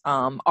 there's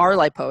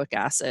R-lipoic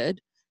acid,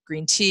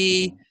 green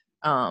tea,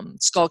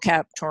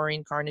 skullcap,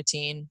 taurine,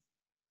 carnitine,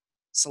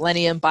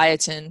 selenium,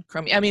 biotin,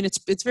 chromium. I mean,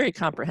 it's very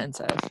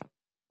comprehensive.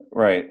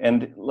 Right,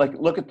 and like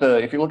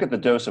if you look at the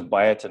dose of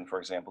biotin, for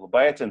example, the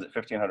biotin's at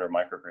 1,500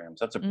 micrograms.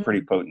 That's a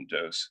pretty potent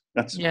dose.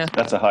 That's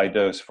a high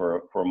dose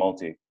for a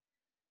multi.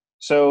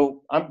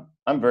 So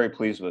I'm very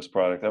pleased with this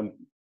product.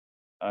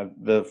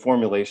 The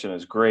formulation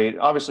is great.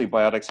 Obviously,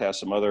 Biotics has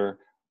some other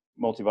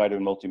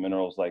multivitamin,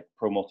 multiminerals like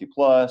Pro Multi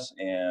Plus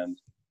and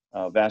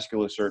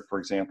Vasculocert, for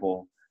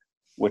example,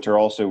 which are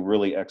also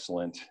really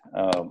excellent.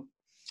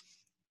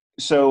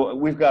 So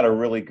we've got a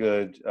really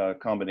good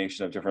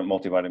combination of different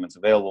multivitamins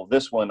available.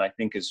 This one I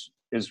think is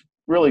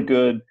really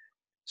good,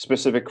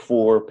 specific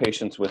for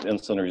patients with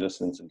insulin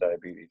resistance and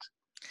diabetes.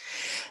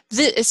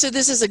 So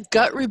this is a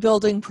gut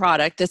rebuilding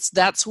product.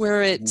 That's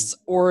where its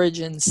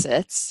origin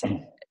sits,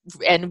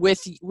 and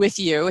with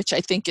you, which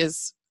I think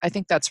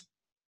that's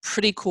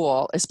pretty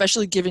cool,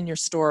 especially given your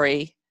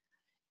story.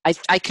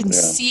 I can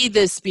see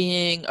this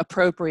being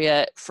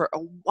appropriate for a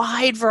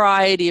wide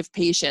variety of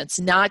patients,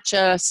 not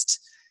just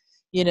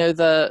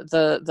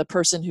the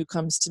person who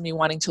comes to me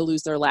wanting to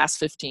lose their last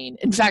 15.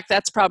 In fact,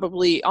 that's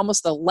probably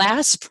almost the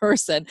last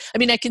person. I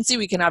mean, I can see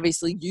we can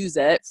obviously use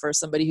it for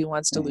somebody who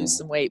wants to lose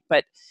some weight,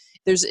 but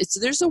there's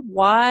a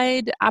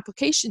wide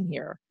application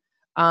here.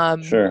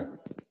 Sure.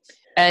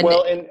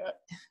 And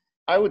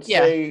I would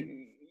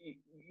say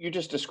you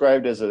just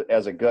described as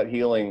a gut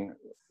healing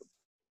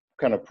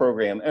kind of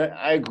program, and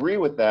I agree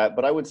with that.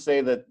 But I would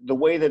say that the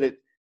way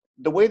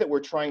that we're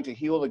trying to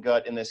heal the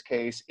gut in this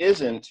case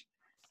isn't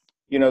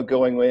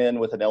going in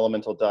with an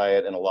elemental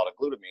diet and a lot of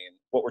glutamine.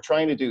 What we're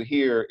trying to do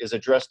here is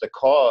address the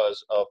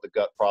cause of the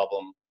gut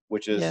problem,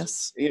 which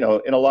is, in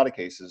a lot of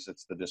cases,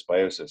 it's the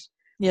dysbiosis.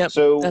 Yeah,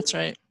 so that's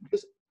right.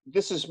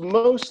 This is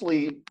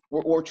mostly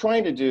what we're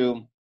trying to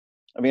do.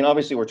 I mean,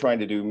 obviously, we're trying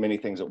to do many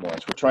things at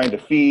once. We're trying to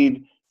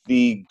feed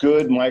the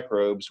good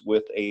microbes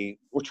we're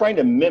trying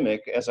to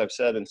mimic, as I've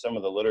said in some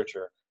of the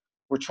literature,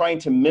 we're trying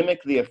to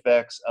mimic the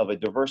effects of a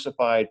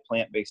diversified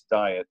plant-based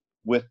diet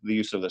with the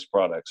use of this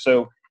product.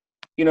 So,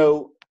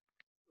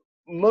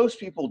 most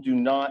people do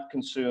not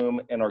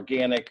consume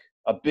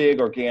a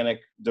big organic,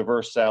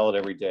 diverse salad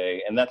every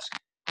day. And that's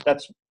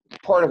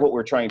part of what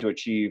we're trying to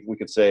achieve, we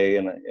could say,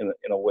 in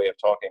a way of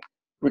talking.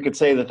 We could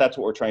say that that's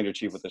what we're trying to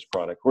achieve with this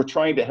product. We're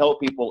trying to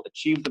help people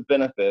achieve the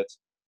benefits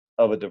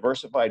of a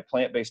diversified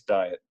plant-based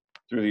diet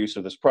through the use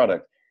of this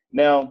product.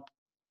 Now,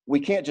 we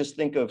can't just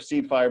think of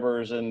seed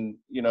fibers and,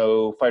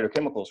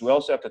 phytochemicals. We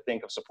also have to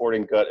think of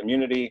supporting gut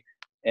immunity.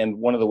 And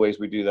one of the ways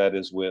we do that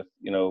is with,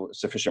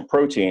 sufficient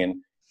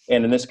protein.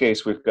 And in this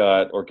case, we've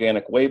got we've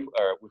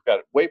got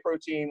whey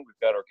protein, we've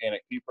got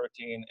organic pea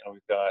protein, and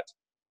we've got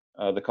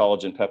the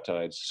collagen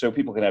peptides. So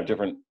people can have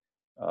different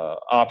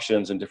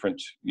options and different,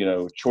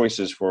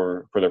 choices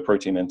for their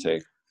protein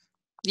intake.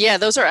 Yeah,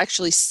 those are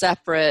actually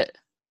separate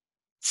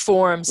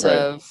forms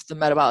of the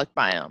metabolic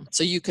biome.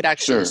 So you could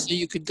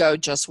you could go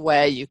just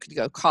whey, you could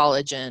go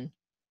collagen,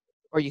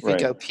 or you could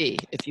go pea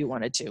if you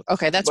wanted to.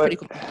 Okay, that's pretty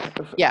cool.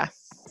 Yeah.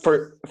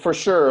 For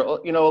sure,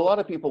 a lot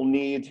of people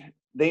need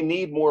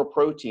more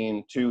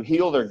protein to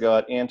heal their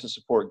gut and to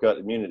support gut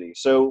immunity.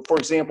 So, for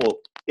example,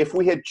 if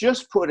we had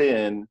just put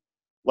in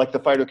like the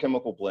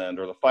phytochemical blend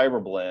or the fiber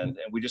blend,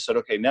 and we just said,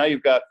 okay, now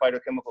you've got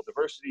phytochemical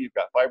diversity, you've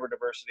got fiber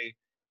diversity,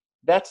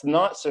 that's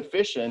not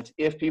sufficient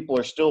if people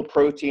are still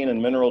protein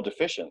and mineral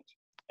deficient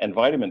and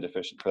vitamin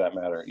deficient, for that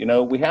matter.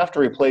 We have to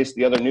replace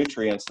the other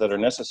nutrients that are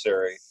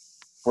necessary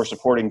for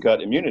supporting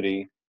gut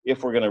immunity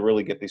if we're going to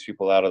really get these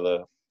people out of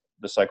the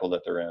cycle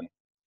that they're in.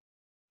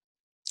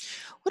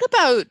 What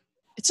about,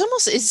 it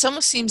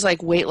almost seems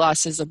like weight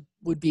loss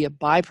would be a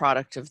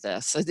byproduct of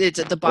this.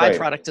 It's the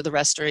byproduct of the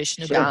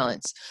restoration of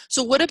balance.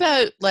 So what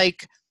about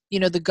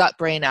the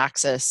gut-brain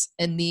axis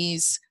and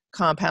these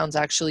compounds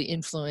actually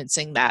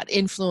influencing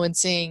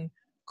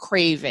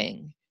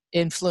craving,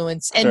 and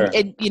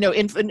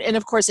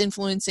of course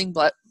influencing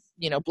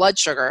blood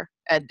sugar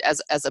and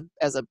as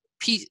a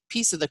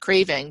piece of the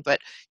craving, but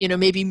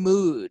maybe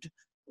mood,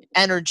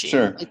 energy.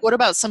 Sure. What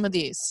about some of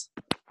these?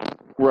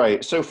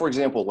 Right. So, for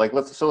example,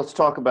 let's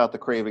talk about the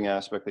craving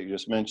aspect that you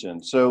just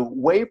mentioned. So,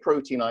 whey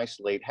protein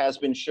isolate has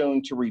been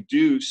shown to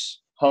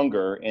reduce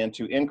hunger and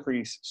to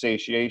increase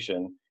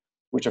satiation,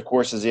 which of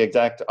course is the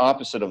exact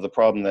opposite of the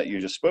problem that you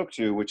just spoke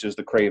to, which is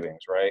the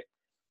cravings, right?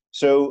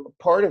 So,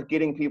 part of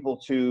getting people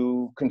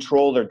to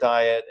control their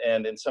diet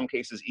and in some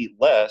cases eat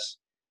less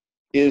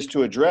is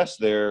to address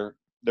their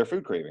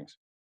food cravings.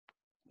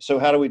 So,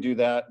 how do we do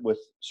that? With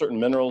certain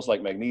minerals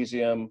like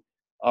magnesium.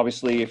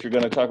 Obviously, if you're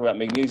going to talk about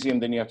magnesium,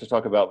 then you have to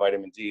talk about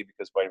vitamin D,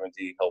 because vitamin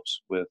D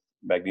helps with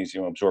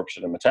magnesium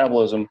absorption and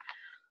metabolism.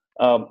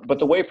 But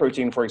the whey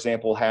protein, for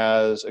example,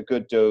 has a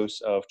good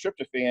dose of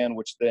tryptophan,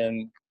 which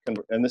then,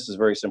 and this is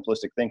very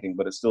simplistic thinking,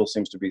 but it still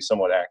seems to be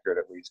somewhat accurate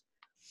at least.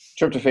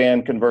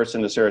 Tryptophan converts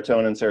into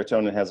serotonin.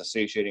 Serotonin has a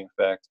satiating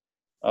effect.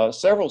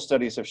 Several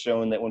studies have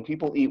shown that when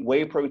people eat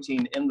whey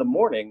protein in the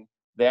morning,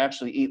 they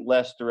actually eat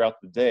less throughout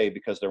the day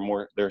because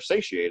they're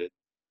satiated.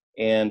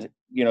 And,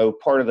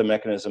 part of the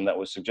mechanism that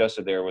was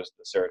suggested there was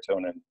the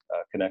serotonin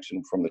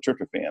connection from the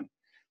tryptophan.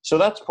 So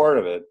that's part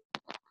of it.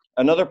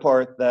 Another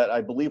part that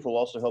I believe will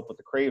also help with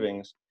the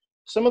cravings,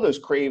 some of those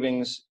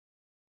cravings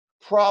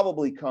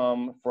probably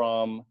come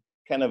from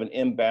kind of an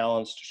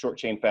imbalanced short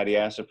chain fatty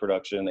acid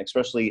production,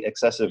 especially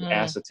excessive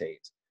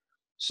acetate.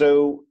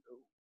 So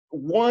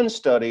one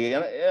study,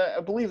 and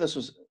I believe this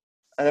was,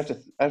 I have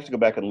to go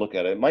back and look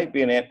at it. It might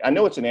be I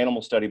know it's an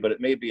animal study, but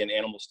it may be an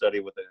animal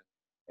study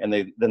and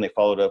they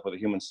followed up with a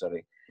human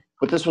study.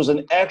 But this was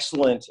an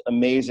excellent,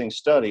 amazing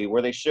study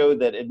where they showed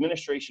that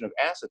administration of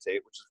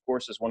acetate, which of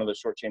course is one of the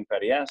short chain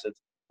fatty acids,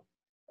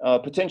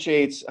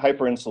 potentiates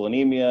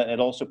hyperinsulinemia, and it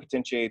also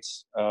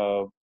potentiates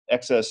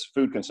excess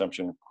food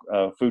consumption,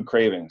 food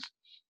cravings.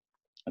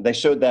 And they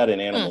showed that in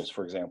animals,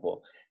 for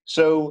example.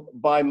 So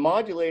by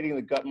modulating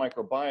the gut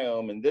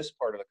microbiome in this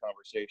part of the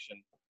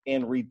conversation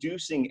and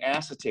reducing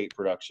acetate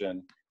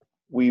production,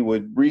 we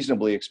would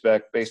reasonably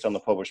expect, based on the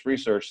published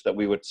research, that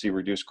we would see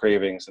reduced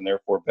cravings and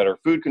therefore better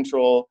food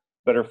control,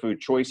 better food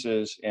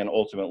choices, and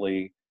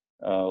ultimately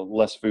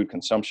less food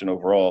consumption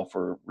overall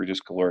for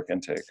reduced caloric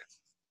intake.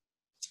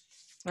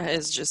 That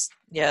is just,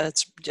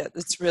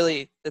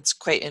 it's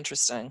quite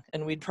interesting.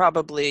 And we'd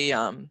probably,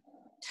 I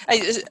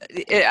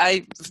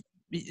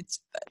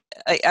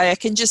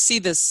can just see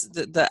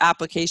the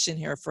application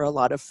here for a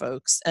lot of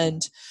folks.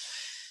 And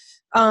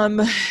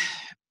And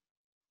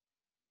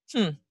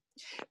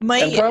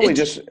probably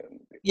go ahead.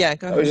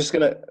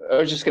 I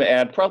was just gonna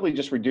add, probably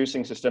just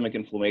reducing systemic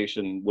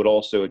inflammation would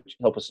also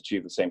help us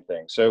achieve the same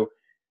thing. So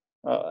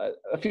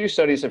a few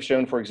studies have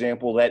shown, for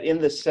example, that in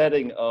the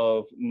setting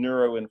of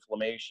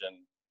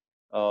neuroinflammation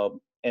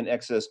and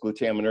excess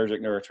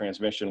glutaminergic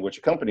neurotransmission, which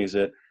accompanies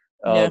it,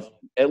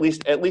 at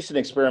least in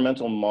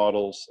experimental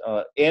models,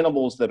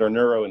 animals that are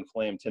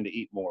neuroinflamed tend to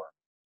eat more.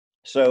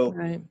 So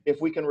if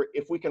we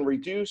can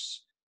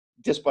reduce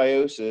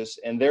dysbiosis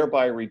and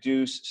thereby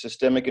reduce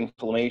systemic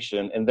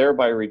inflammation and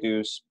thereby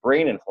reduce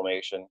brain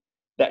inflammation,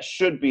 that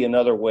should be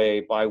another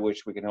way by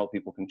which we can help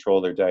people control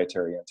their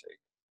dietary intake.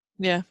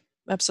 Yeah,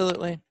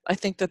 absolutely. I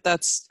think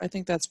that's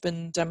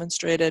been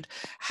demonstrated.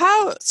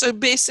 So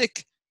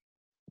basic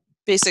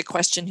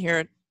question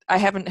here. I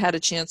haven't had a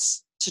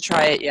chance to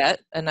try it yet,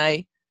 and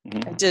I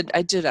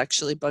did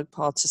actually bug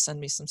Paul to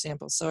send me some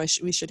samples, so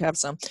we should have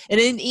some. And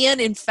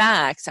in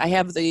fact, I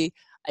have the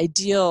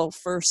ideal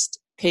first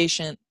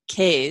patient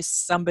case,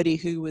 somebody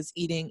who was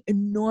eating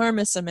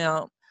enormous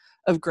amount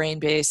of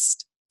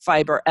grain-based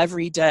fiber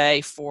every day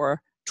for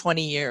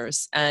 20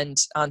 years, and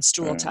on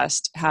stool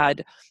test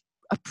had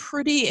a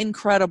pretty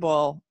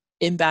incredible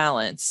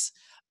imbalance.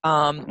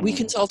 We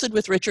consulted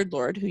with Richard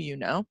Lord, who you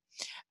know,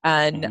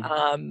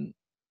 and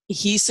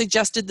he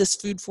suggested this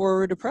food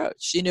forward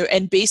approach,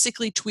 and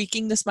basically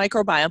tweaking this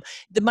microbiome.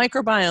 The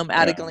microbiome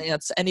at a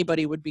glance,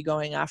 anybody would be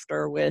going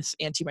after with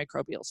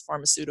antimicrobials,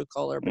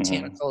 pharmaceutical or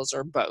botanicals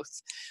or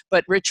both.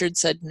 But Richard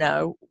said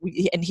no,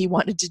 and he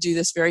wanted to do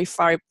this very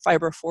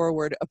fiber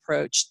forward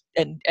approach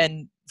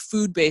and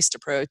food-based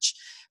approach,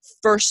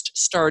 first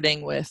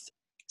starting with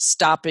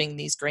stopping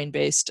these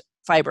grain-based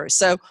fibers.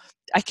 So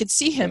I could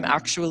see him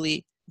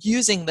actually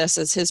using this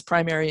as his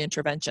primary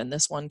intervention,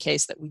 this one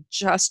case that we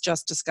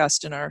just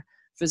discussed in our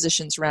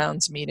physicians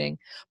rounds meeting.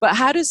 But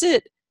how does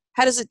it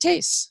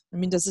taste? I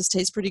mean, does this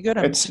taste pretty good?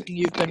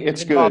 You've been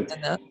involved good.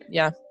 in that.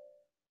 Yeah.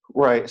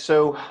 Right.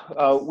 So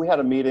we had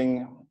a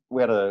meeting.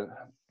 We had a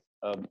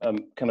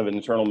kind of an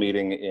internal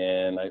meeting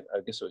in, I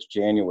guess it was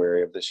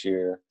January of this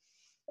year.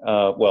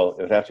 Well,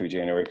 it would have to be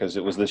January because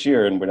it was this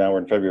year, and we're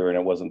in February, and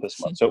it wasn't this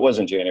month. So it was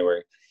in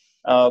January.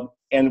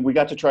 And we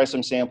got to try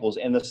some samples,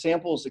 and the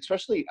samples,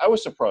 especially, I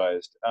was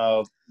surprised.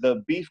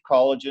 The beef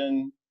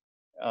collagen,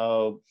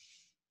 the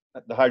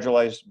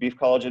hydrolyzed beef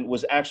collagen,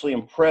 was actually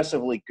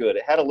impressively good.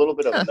 It had a little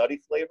bit of a nutty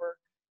flavor,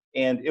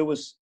 and it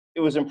was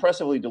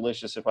impressively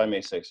delicious, if I may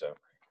say so.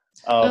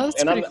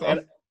 That's pretty cool.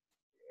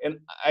 And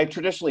I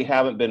traditionally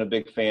haven't been a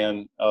big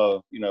fan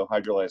of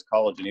hydrolyzed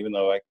collagen, even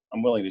though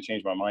I'm willing to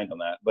change my mind on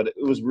that. But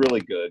it was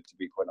really good, to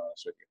be quite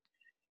honest with you.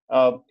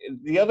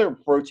 The other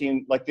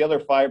protein, like the other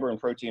fiber and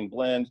protein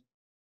blend,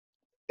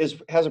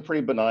 has a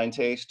pretty benign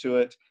taste to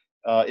it.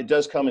 It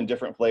does come in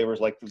different flavors,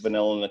 like the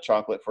vanilla and the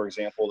chocolate, for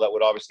example. That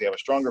would obviously have a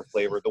stronger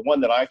flavor. The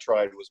one that I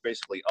tried was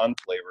basically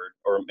unflavored,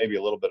 or maybe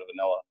a little bit of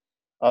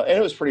vanilla, and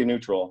it was pretty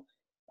neutral.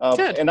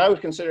 And I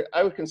would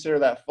consider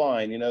that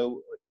fine.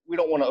 We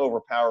don't want to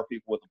overpower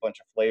people with a bunch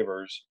of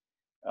flavors.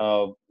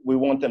 We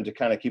want them to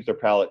kind of keep their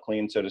palate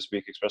clean, so to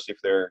speak, especially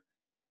if they're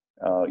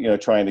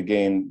trying to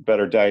gain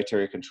better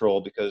dietary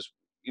control, because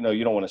you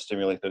don't want to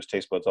stimulate those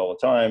taste buds all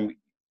the time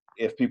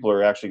if people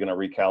are actually going to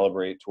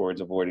recalibrate towards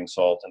avoiding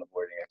salt and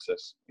avoiding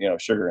excess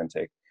sugar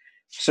intake.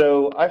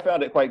 So I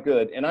found it quite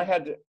good. And I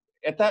had to,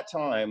 at that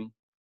time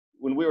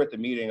when we were at the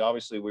meeting,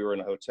 obviously we were in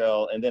a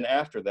hotel, and then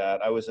after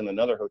that I was in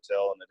another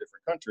hotel in a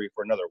different country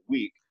for another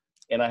week,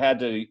 and I had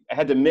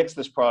to mix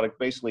this product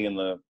basically in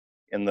the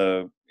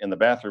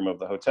bathroom of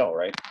the hotel,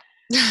 right?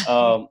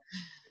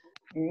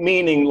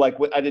 meaning like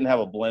I didn't have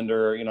a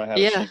blender, I had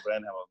a Yeah. sink, but I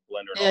didn't have a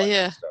blender and all Yeah. that kind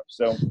Yeah. of stuff.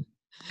 So,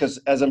 because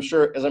as I'm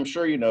sure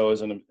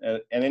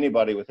and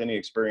anybody with any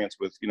experience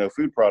with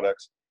food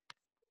products,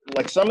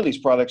 like some of these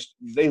products,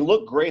 they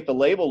look great, the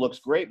label looks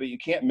great, but you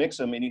can't mix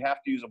them, and you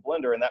have to use a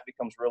blender, and that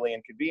becomes really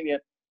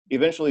inconvenient.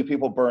 Eventually,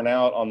 people burn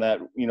out on that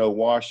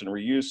wash and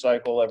reuse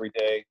cycle every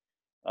day,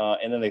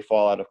 and then they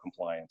fall out of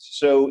compliance.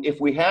 So,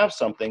 if we have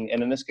something,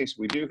 and in this case,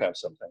 we do have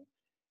something.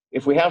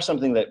 If we have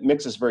something that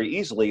mixes very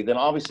easily, then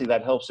obviously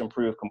that helps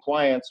improve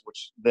compliance,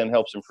 which then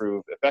helps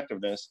improve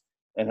effectiveness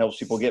and helps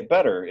people get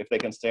better if they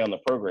can stay on the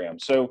program.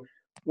 So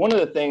one of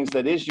the things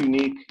that is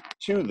unique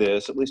to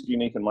this, at least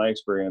unique in my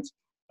experience,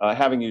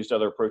 having used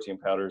other protein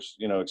powders,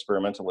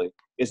 experimentally,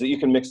 is that you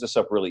can mix this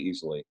up really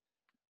easily.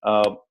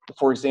 Uh,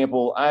 for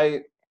example,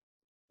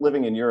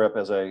 living in Europe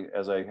as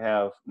I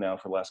have now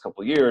for the last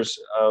couple of years,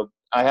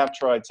 I have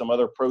tried some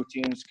other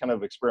proteins kind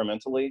of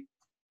experimentally,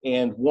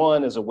 and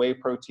one is a whey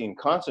protein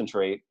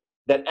concentrate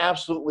that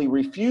absolutely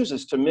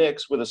refuses to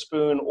mix with a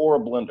spoon or a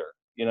blender.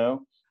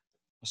 Oh,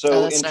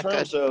 So that's not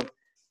good.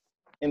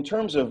 in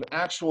terms of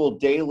actual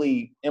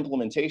daily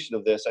implementation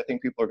of this, I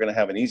think people are going to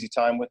have an easy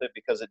time with it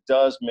because it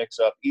does mix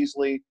up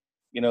easily.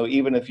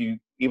 Even if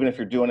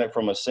you're doing it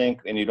from a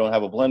sink and you don't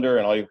have a blender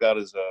and all you've got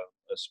is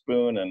a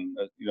spoon and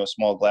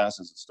small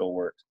glasses, it still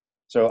works.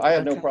 So I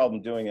had no Okay.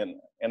 problem doing it,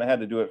 and I had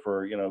to do it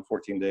for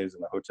 14 days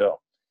in the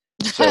hotel.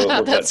 So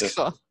it That's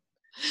cool.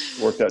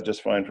 worked out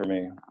just fine for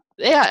me.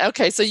 Yeah.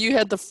 Okay. So you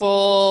had the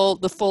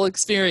full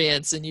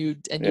experience, and you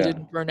Yeah.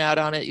 didn't burn out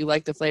on it. You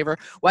liked the flavor.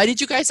 Why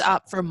did you guys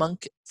opt for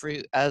monk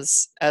fruit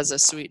as a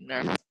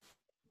sweetener?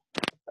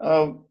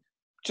 Um,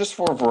 just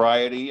for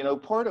variety,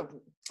 part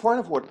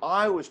of what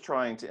I was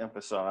trying to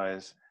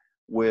emphasize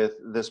with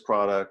this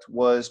product I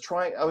was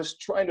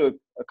trying to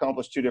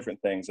accomplish two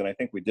different things, and I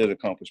think we did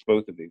accomplish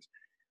both of these.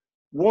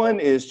 One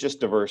is just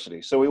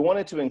diversity. So we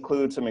wanted to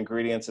include some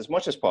ingredients as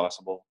much as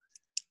possible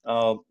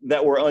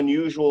that were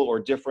unusual or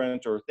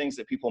different, or things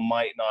that people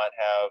might not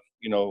have,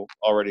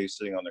 already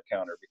sitting on their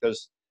counter.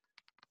 Because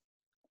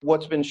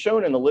what's been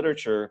shown in the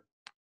literature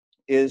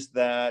is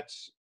that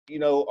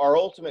our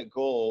ultimate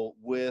goal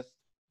with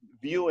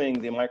viewing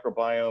the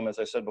microbiome, as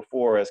I said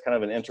before, as kind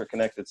of an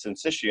interconnected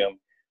syncytium,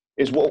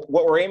 is what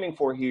we're aiming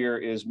for here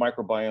is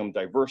microbiome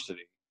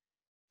diversity.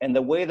 And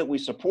the way that we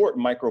support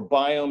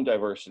microbiome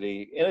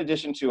diversity, in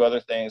addition to other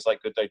things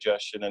like good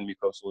digestion and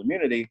mucosal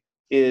immunity,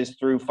 is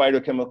through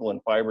phytochemical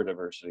and fiber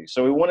diversity.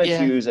 So we wanted to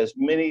Yeah. use as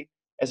many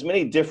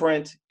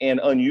different and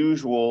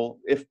unusual,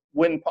 if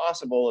when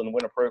possible and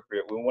when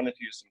appropriate, we wanted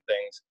to use some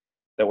things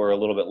that were a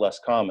little bit less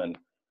common.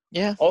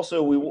 Yeah.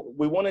 Also, we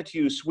wanted to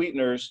use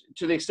sweeteners,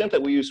 to the extent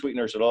that we use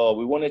sweeteners at all,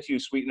 we wanted to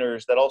use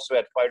sweeteners that also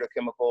had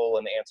phytochemical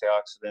and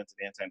antioxidants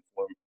and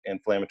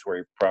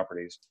anti-inflammatory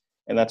properties.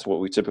 And that's what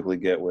we typically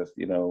get with,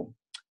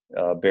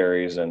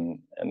 berries and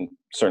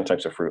certain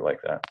types of fruit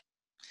like that.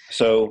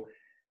 So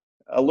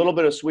a little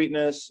bit of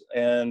sweetness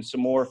and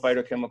some more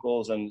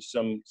phytochemicals and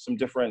some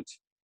different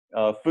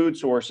food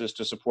sources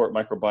to support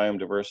microbiome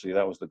diversity.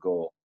 That was the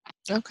goal.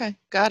 Okay.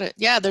 Got it.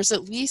 Yeah. There's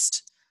at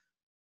least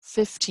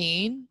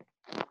 15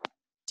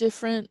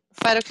 different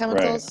Right.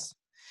 phytochemicals.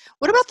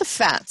 What about the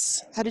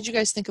fats? How did you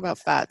guys think about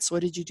fats?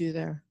 What did you do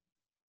there?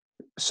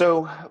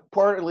 So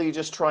partly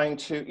just trying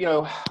to,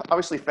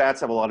 obviously fats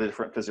have a lot of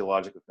different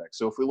physiological effects.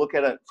 So if we look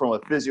at it from a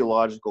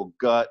physiological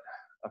gut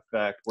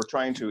effect, we're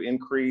trying to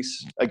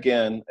increase,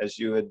 again, as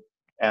you had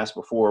asked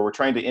before, we're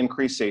trying to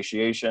increase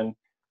satiation.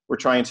 We're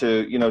trying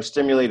to,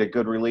 stimulate a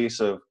good release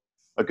of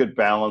a good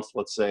balance,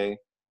 let's say,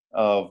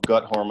 of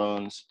gut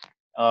hormones.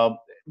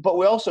 But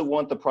we also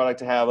want the product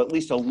to have at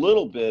least a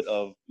little bit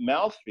of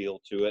mouthfeel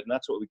to it. And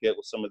that's what we get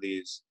with some of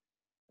these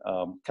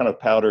kind of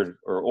powdered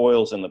or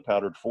oils in the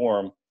powdered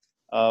form.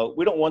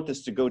 We don't want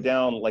this to go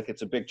down like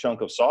it's a big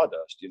chunk of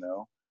sawdust,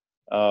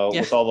 Yeah.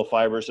 with all the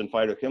fibers and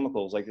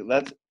phytochemicals. Like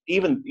that's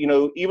even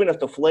if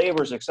the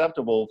flavor is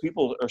acceptable,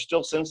 people are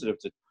still sensitive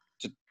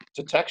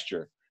to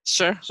texture.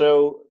 Sure.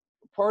 So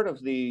part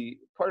of the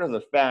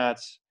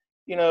fats,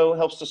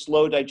 helps to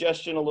slow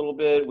digestion a little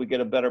bit. We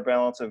get a better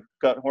balance of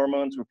gut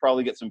hormones. We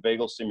probably get some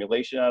vagal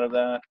stimulation out of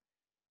that.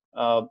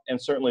 And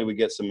certainly we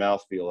get some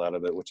mouthfeel out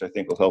of it, which I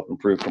think will help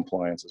improve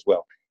compliance as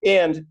well.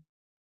 And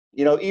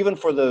even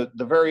for the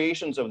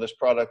variations of this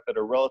product that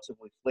are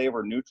relatively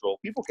flavor neutral,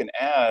 people can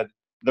add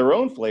their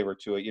own flavor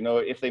to it.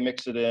 If they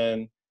mix it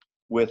in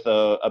with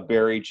a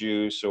berry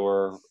juice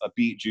or a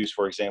beet juice,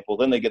 for example,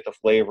 then they get the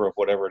flavor of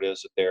whatever it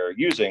is that they're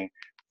using.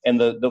 And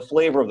the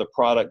flavor of the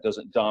product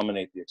doesn't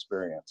dominate the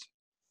experience.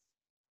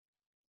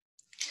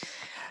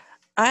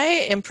 I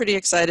am pretty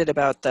excited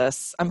about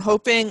this. I'm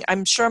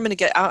sure I'm going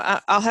to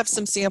I'll have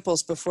some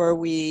samples before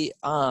we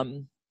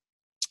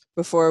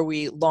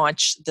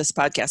launch this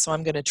podcast. So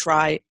I'm going to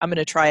try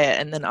it.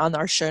 And then on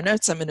our show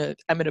notes, I'm going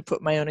to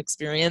put my own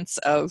experience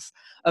of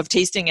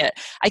tasting it.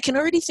 I can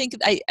already think,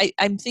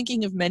 I'm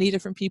thinking of many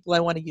different people I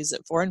want to use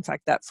it for. In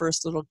fact, that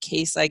first little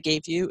case I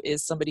gave you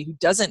is somebody who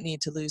doesn't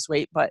need to lose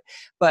weight, but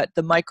the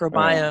Right.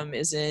 microbiome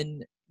is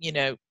in,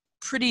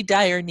 pretty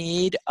dire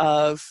need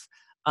of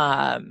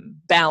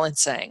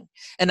balancing.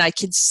 And I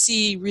can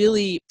see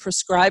really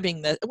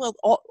prescribing that. Well,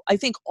 I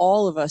think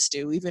all of us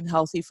do, even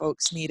healthy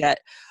folks need it.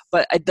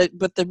 But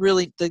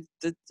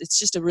it's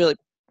just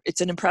it's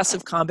an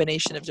impressive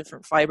combination of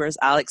different fibers,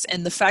 Alex.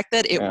 And the fact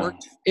that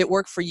it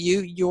worked for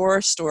you,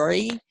 your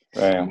story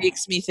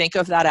makes me think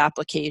of that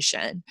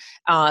application.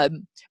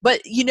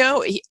 But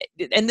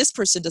and this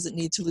person doesn't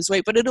need to lose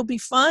weight, but it'll be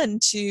fun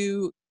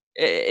to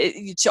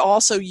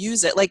also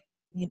use it. Like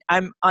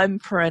I'm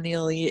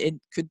perennially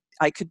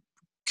I could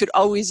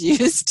always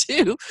use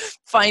to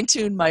fine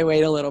tune my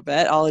weight a little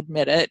bit. I'll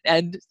admit it.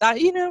 And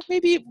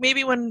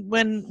maybe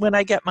when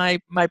I get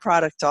my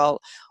product, I'll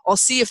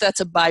see if that's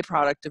a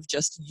byproduct of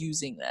just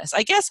using this.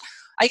 I guess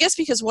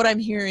because what I'm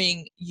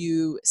hearing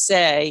you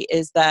say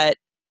is that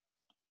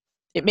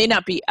it may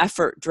not be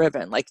effort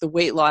driven, like the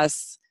weight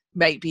loss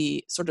might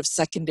be sort of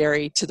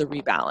secondary to the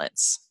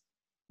rebalance.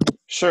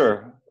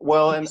 Sure.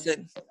 Well, and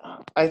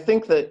I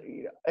think that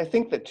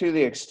to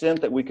the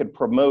extent that we could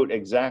promote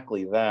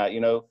exactly that,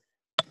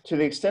 to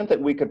the extent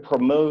that we could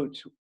promote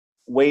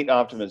weight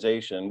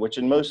optimization, which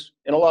in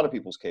a lot of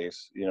people's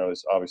case,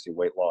 is obviously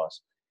weight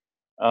loss.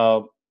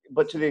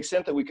 But to the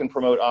extent that we can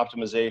promote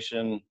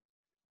optimization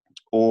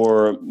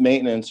or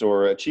maintenance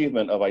or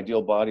achievement of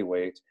ideal body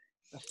weight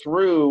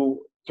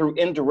through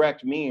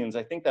indirect means,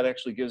 I think that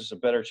actually gives us a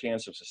better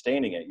chance of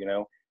sustaining it.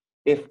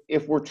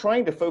 If we're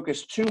trying to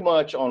focus too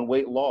much on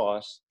weight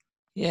loss,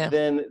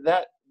 then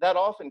that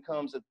often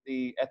comes at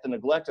the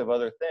neglect of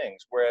other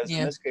things. Whereas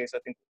in this case, I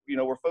think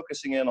we're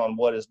focusing in on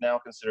what is now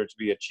considered to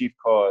be a chief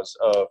cause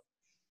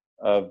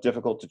of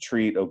difficult to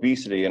treat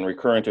obesity and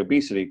recurrent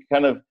obesity.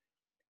 Kind of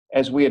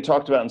as we had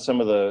talked about in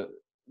some of the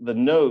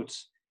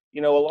notes,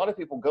 a lot of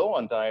people go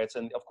on diets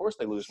and of course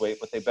they lose weight,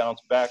 but they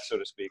bounce back, so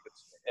to speak.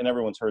 And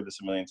everyone's heard this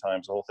a million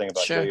times, the whole thing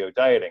about yo-yo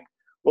dieting.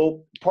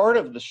 Well, part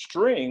of the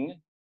string,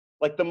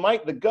 like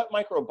the gut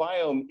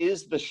microbiome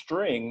is the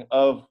string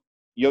of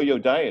yo-yo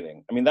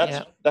dieting. I mean,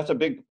 that's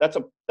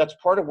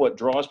part of what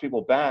draws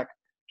people back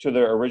to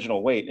their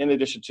original weight, in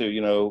addition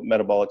to,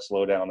 metabolic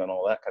slowdown and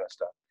all that kind of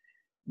stuff.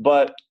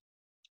 But,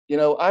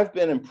 I've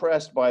been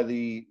impressed by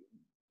the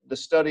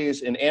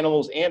studies in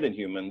animals and in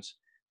humans,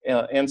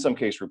 and some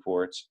case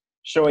reports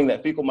showing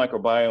that fecal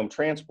microbiome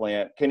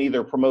transplant can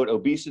either promote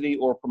obesity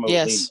or promote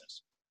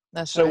leanness.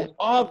 That's right.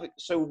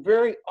 So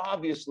very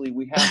obviously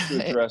we have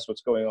to address what's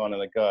going on in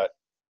the gut,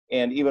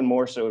 and even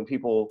more so in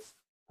people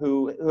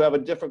who have a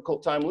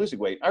difficult time losing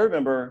weight. I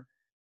remember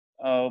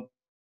a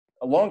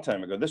long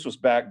time ago, this was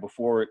back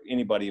before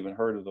anybody even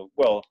heard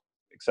of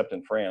except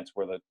in France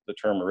where the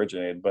term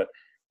originated, but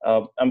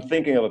I'm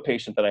thinking of a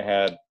patient that I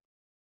had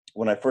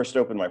when I first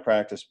opened my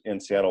practice in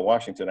Seattle,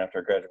 Washington, after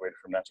I graduated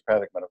from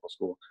naturopathic medical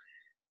school.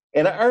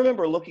 And I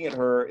remember looking at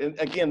her, and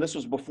again, this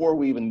was before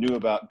we even knew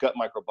about gut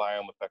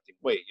microbiome affecting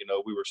weight.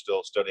 We were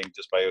still studying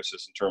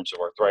dysbiosis in terms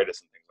of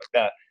arthritis and things like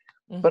that.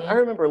 Mm-hmm. But I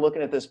remember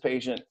looking at this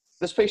patient.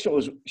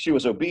 She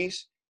was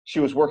obese. She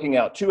was working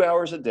out 2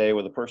 hours a day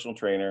with a personal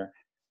trainer.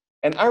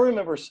 And I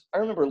remember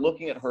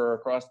looking at her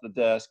across the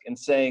desk and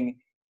saying,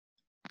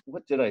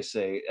 what did I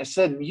say? I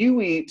said,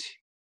 you eat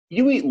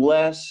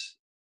less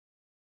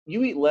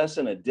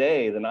in a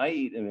day than I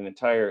eat in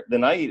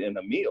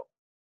a meal,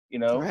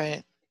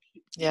 Right.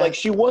 Yeah. Like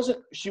she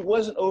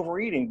wasn't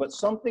overeating, but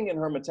something in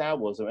her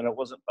metabolism, and it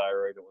wasn't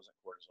thyroid, it wasn't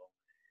cortisol.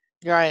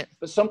 Right.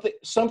 But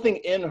something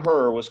in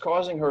her was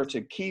causing her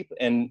to keep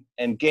and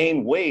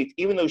gain weight,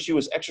 even though she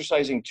was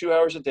exercising 2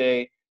 hours a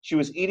day. She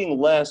was eating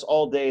less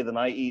all day than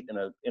I eat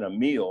in a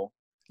meal.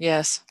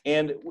 Yes.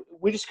 And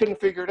we just couldn't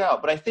figure it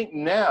out. But I think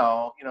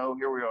now,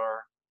 here we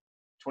are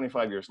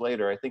 25 years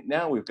later, I think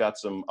now we've got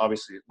 20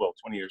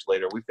 years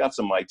later, we've got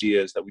some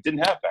ideas that we didn't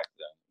have back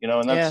then,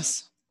 and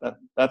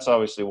that's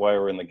obviously why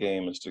we're in the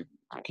game, is to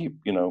keep,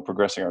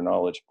 progressing our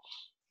knowledge.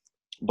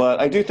 But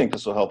I do think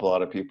this will help a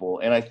lot of people.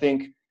 And I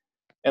think,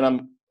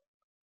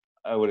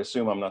 I would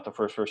assume I'm not the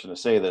first person to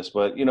say this,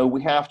 but,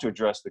 we have to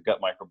address the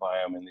gut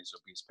microbiome in these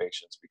obese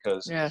patients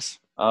because,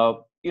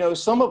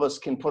 some of us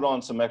can put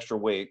on some extra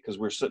weight because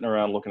we're sitting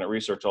around looking at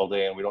research all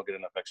day and we don't get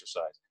enough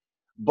exercise.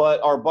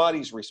 But our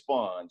bodies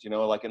respond,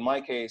 like in my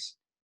case,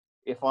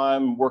 if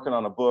I'm working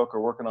on a book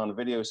or working on a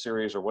video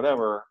series or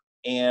whatever,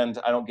 and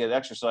I don't get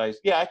exercise,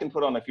 I can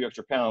put on a few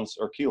extra pounds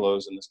or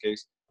kilos in this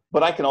case,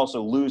 but I can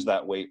also lose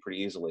that weight pretty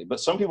easily. But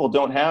some people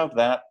don't have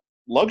that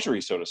luxury,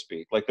 so to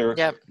speak, like their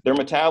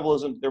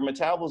metabolism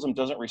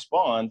doesn't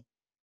respond.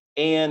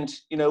 And,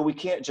 we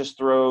can't just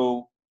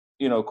throw,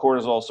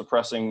 cortisol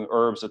suppressing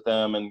herbs at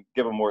them and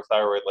give them more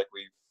thyroid like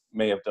we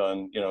may have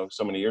done,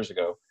 so many years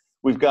ago.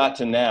 We've got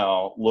to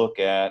now look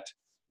at,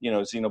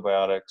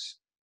 xenobiotics,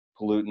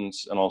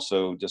 pollutants, and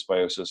also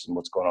dysbiosis and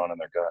what's going on in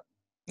their gut.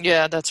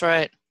 Yeah, that's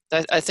right.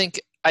 I think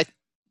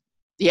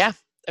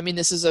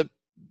this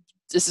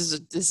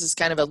is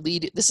kind of a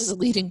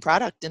leading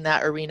product in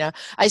that arena.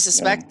 I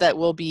suspect that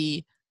will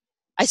be,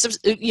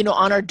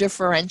 on our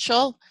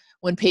differential,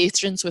 when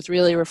patients with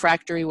really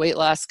refractory weight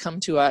loss come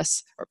to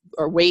us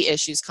or weight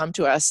issues come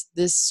to us,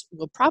 this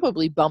will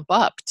probably bump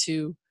up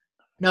to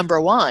number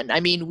one.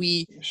 I mean,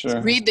 we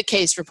Sure. read the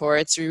case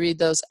reports, we read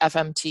those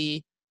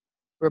FMT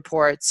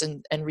reports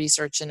and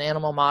research in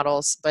animal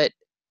models, but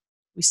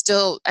we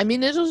still, I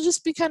mean, it'll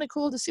just be kind of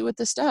cool to see what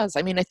this does.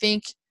 I mean, I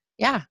think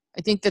that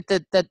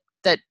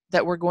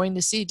we're going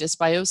to see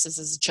dysbiosis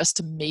as just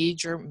a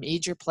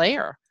major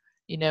player,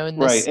 in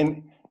Right. this.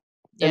 And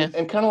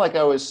kind of like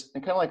I was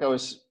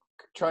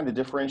trying to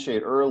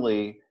differentiate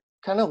early,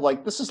 kind of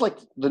like this is like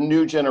the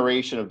new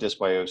generation of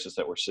dysbiosis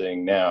that we're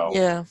seeing now.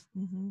 Yeah.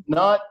 Mm-hmm.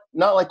 Not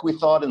like we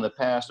thought in the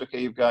past.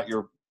 Okay, you got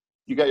your,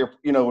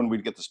 when we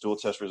get the stool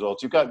test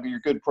results, you've got your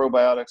good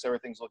probiotics,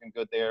 everything's looking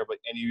good there,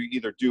 and you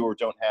either do or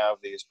don't have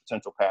these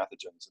potential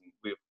pathogens, and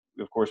we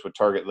of course would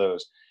target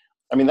those.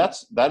 I mean,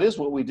 that is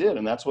what we did,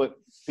 and that's what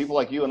people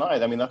like you and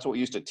I mean, that's what we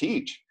used to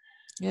teach.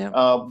 Yeah.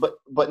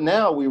 But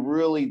now we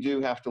really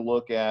do have to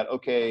look at,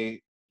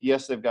 okay,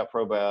 yes, they've got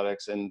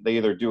probiotics, and they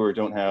either do or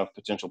don't have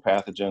potential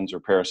pathogens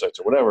or parasites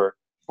or whatever,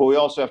 but we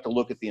also have to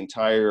look at the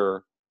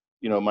entire,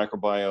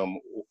 microbiome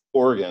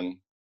organ.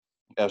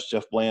 As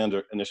Jeff Bland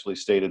initially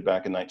stated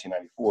back in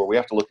 1994, we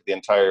have to look at the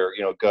entire,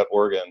 gut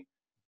organ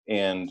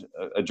and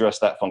address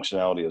that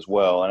functionality as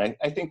well. And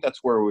I think that's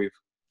where we've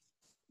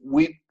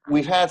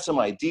had some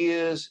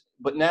ideas,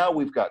 but now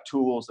we've got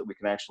tools that we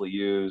can actually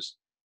use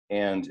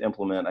and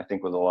implement, I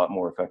think, with a lot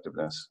more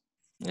effectiveness.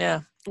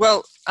 Yeah.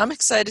 Well, I'm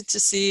excited to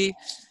see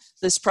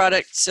this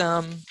product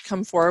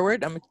come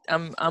forward.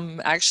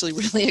 I'm actually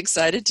really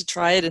excited to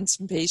try it in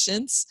some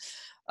patients.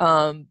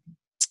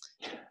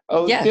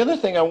 Yeah. The other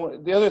thing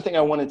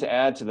I wanted to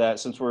add to that,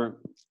 since we're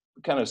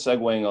kind of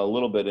segueing a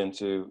little bit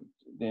into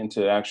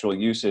actual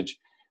usage,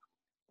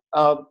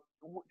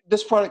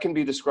 this product can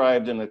be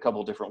described in a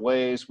couple different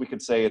ways. We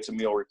could say it's a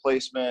meal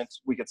replacement.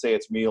 We could say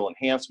it's meal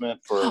enhancement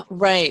for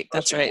right.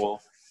 That's right.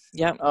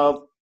 Yeah.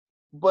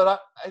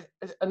 But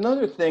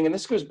another thing, and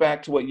this goes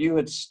back to what you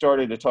had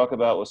started to talk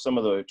about with some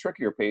of the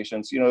trickier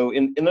patients,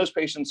 in those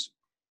patients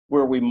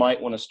where we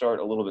might want to start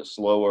a little bit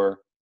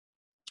slower.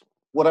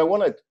 What I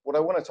want to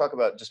talk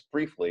about just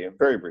briefly,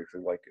 very briefly,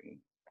 like in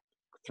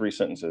 3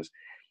 sentences,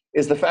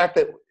 is the fact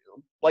that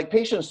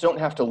patients don't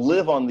have to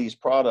live on these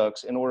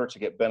products in order to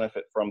get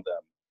benefit from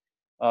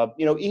them.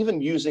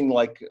 Even using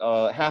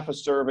half a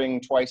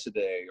serving twice a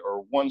day,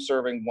 or 1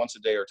 serving once a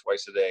day or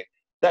twice a day,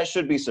 that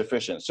should be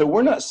sufficient. So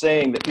we're not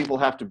saying that people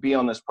have to be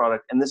on this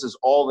product and this is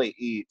all they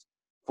eat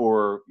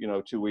for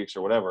 2 weeks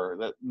or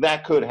whatever.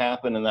 That could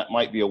happen, and that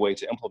might be a way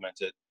to implement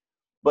it.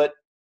 But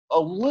a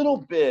little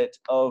bit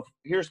of,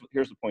 here's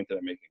the point that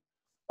I'm making.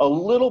 A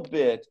little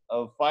bit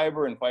of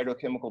fiber and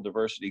phytochemical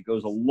diversity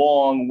goes a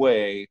long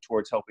way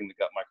towards helping the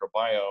gut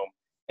microbiome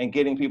and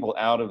getting people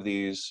out of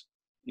these,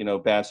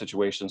 bad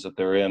situations that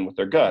they're in with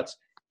their guts.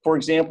 For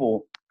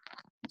example,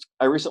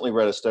 I recently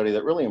read a study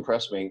that really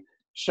impressed me,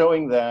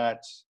 showing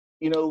that,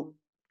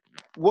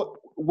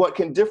 what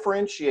can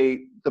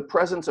differentiate the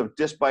presence of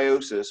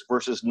dysbiosis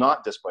versus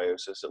not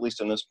dysbiosis, at least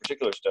in this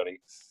particular study,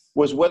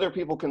 was whether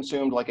people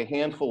consumed a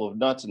handful of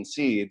nuts and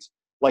seeds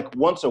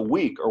once a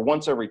week or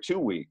once every 2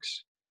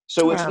 weeks.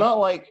 So wow.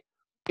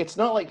 It's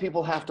not like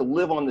people have to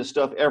live on this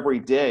stuff every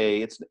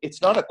day.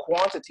 It's not a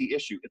quantity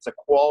issue, it's a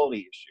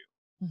quality issue.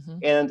 Mm-hmm.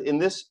 And in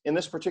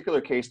this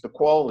particular case, the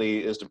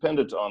quality is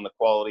dependent on the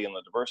quality and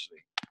the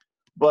diversity.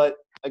 But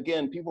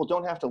again, people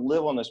don't have to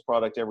live on this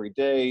product every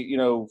day,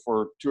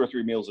 for 2 or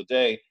 3 meals a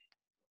day.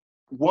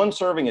 1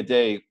 serving a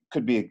day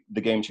could be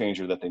the game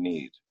changer that they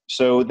need.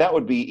 So that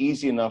would be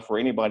easy enough for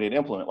anybody to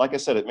implement. Like I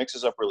said, it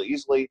mixes up really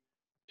easily.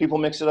 People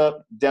mix it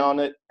up, down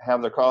it,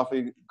 have their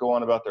coffee, go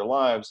on about their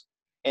lives.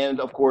 And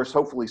of course,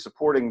 hopefully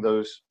supporting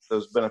those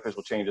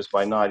beneficial changes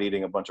by not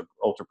eating a bunch of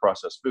ultra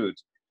processed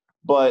foods.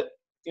 But,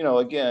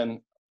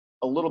 again,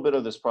 a little bit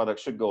of this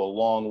product should go a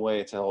long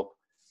way to help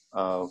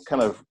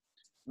kind of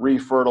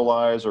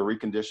refertilize or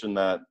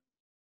recondition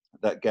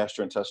that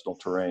gastrointestinal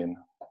terrain.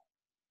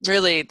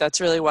 Really, that's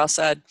really well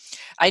said.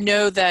 I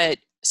know that,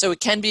 so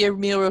it can be a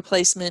meal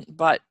replacement,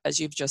 but as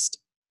you've just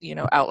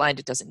outlined,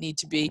 it doesn't need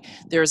to be.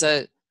 There's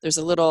a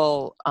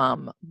little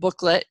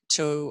booklet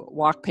to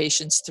walk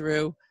patients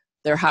through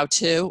their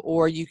how-to,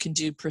 or you can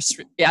do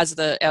as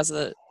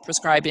the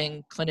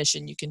prescribing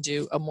clinician, you can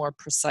do a more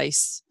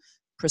precise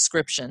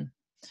prescription.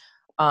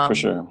 For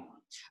sure.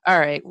 All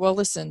right. Well,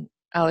 listen,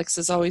 Alex,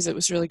 as always, it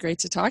was really great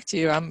to talk to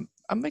you. I'm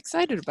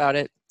excited about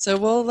it. So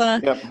we'll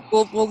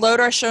load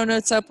our show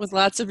notes up with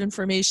lots of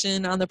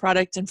information on the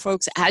product. And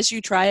folks, as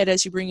you try it,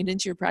 as you bring it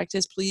into your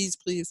practice, please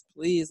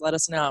let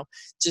us know.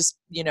 Just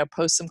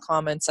post some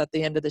comments at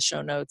the end of the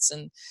show notes,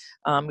 and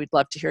we'd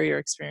love to hear your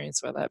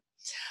experience with it.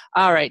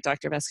 All right,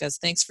 Dr. Vasquez,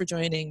 thanks for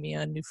joining me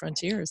on New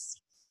Frontiers.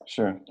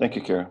 Sure. Thank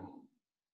you, Kara.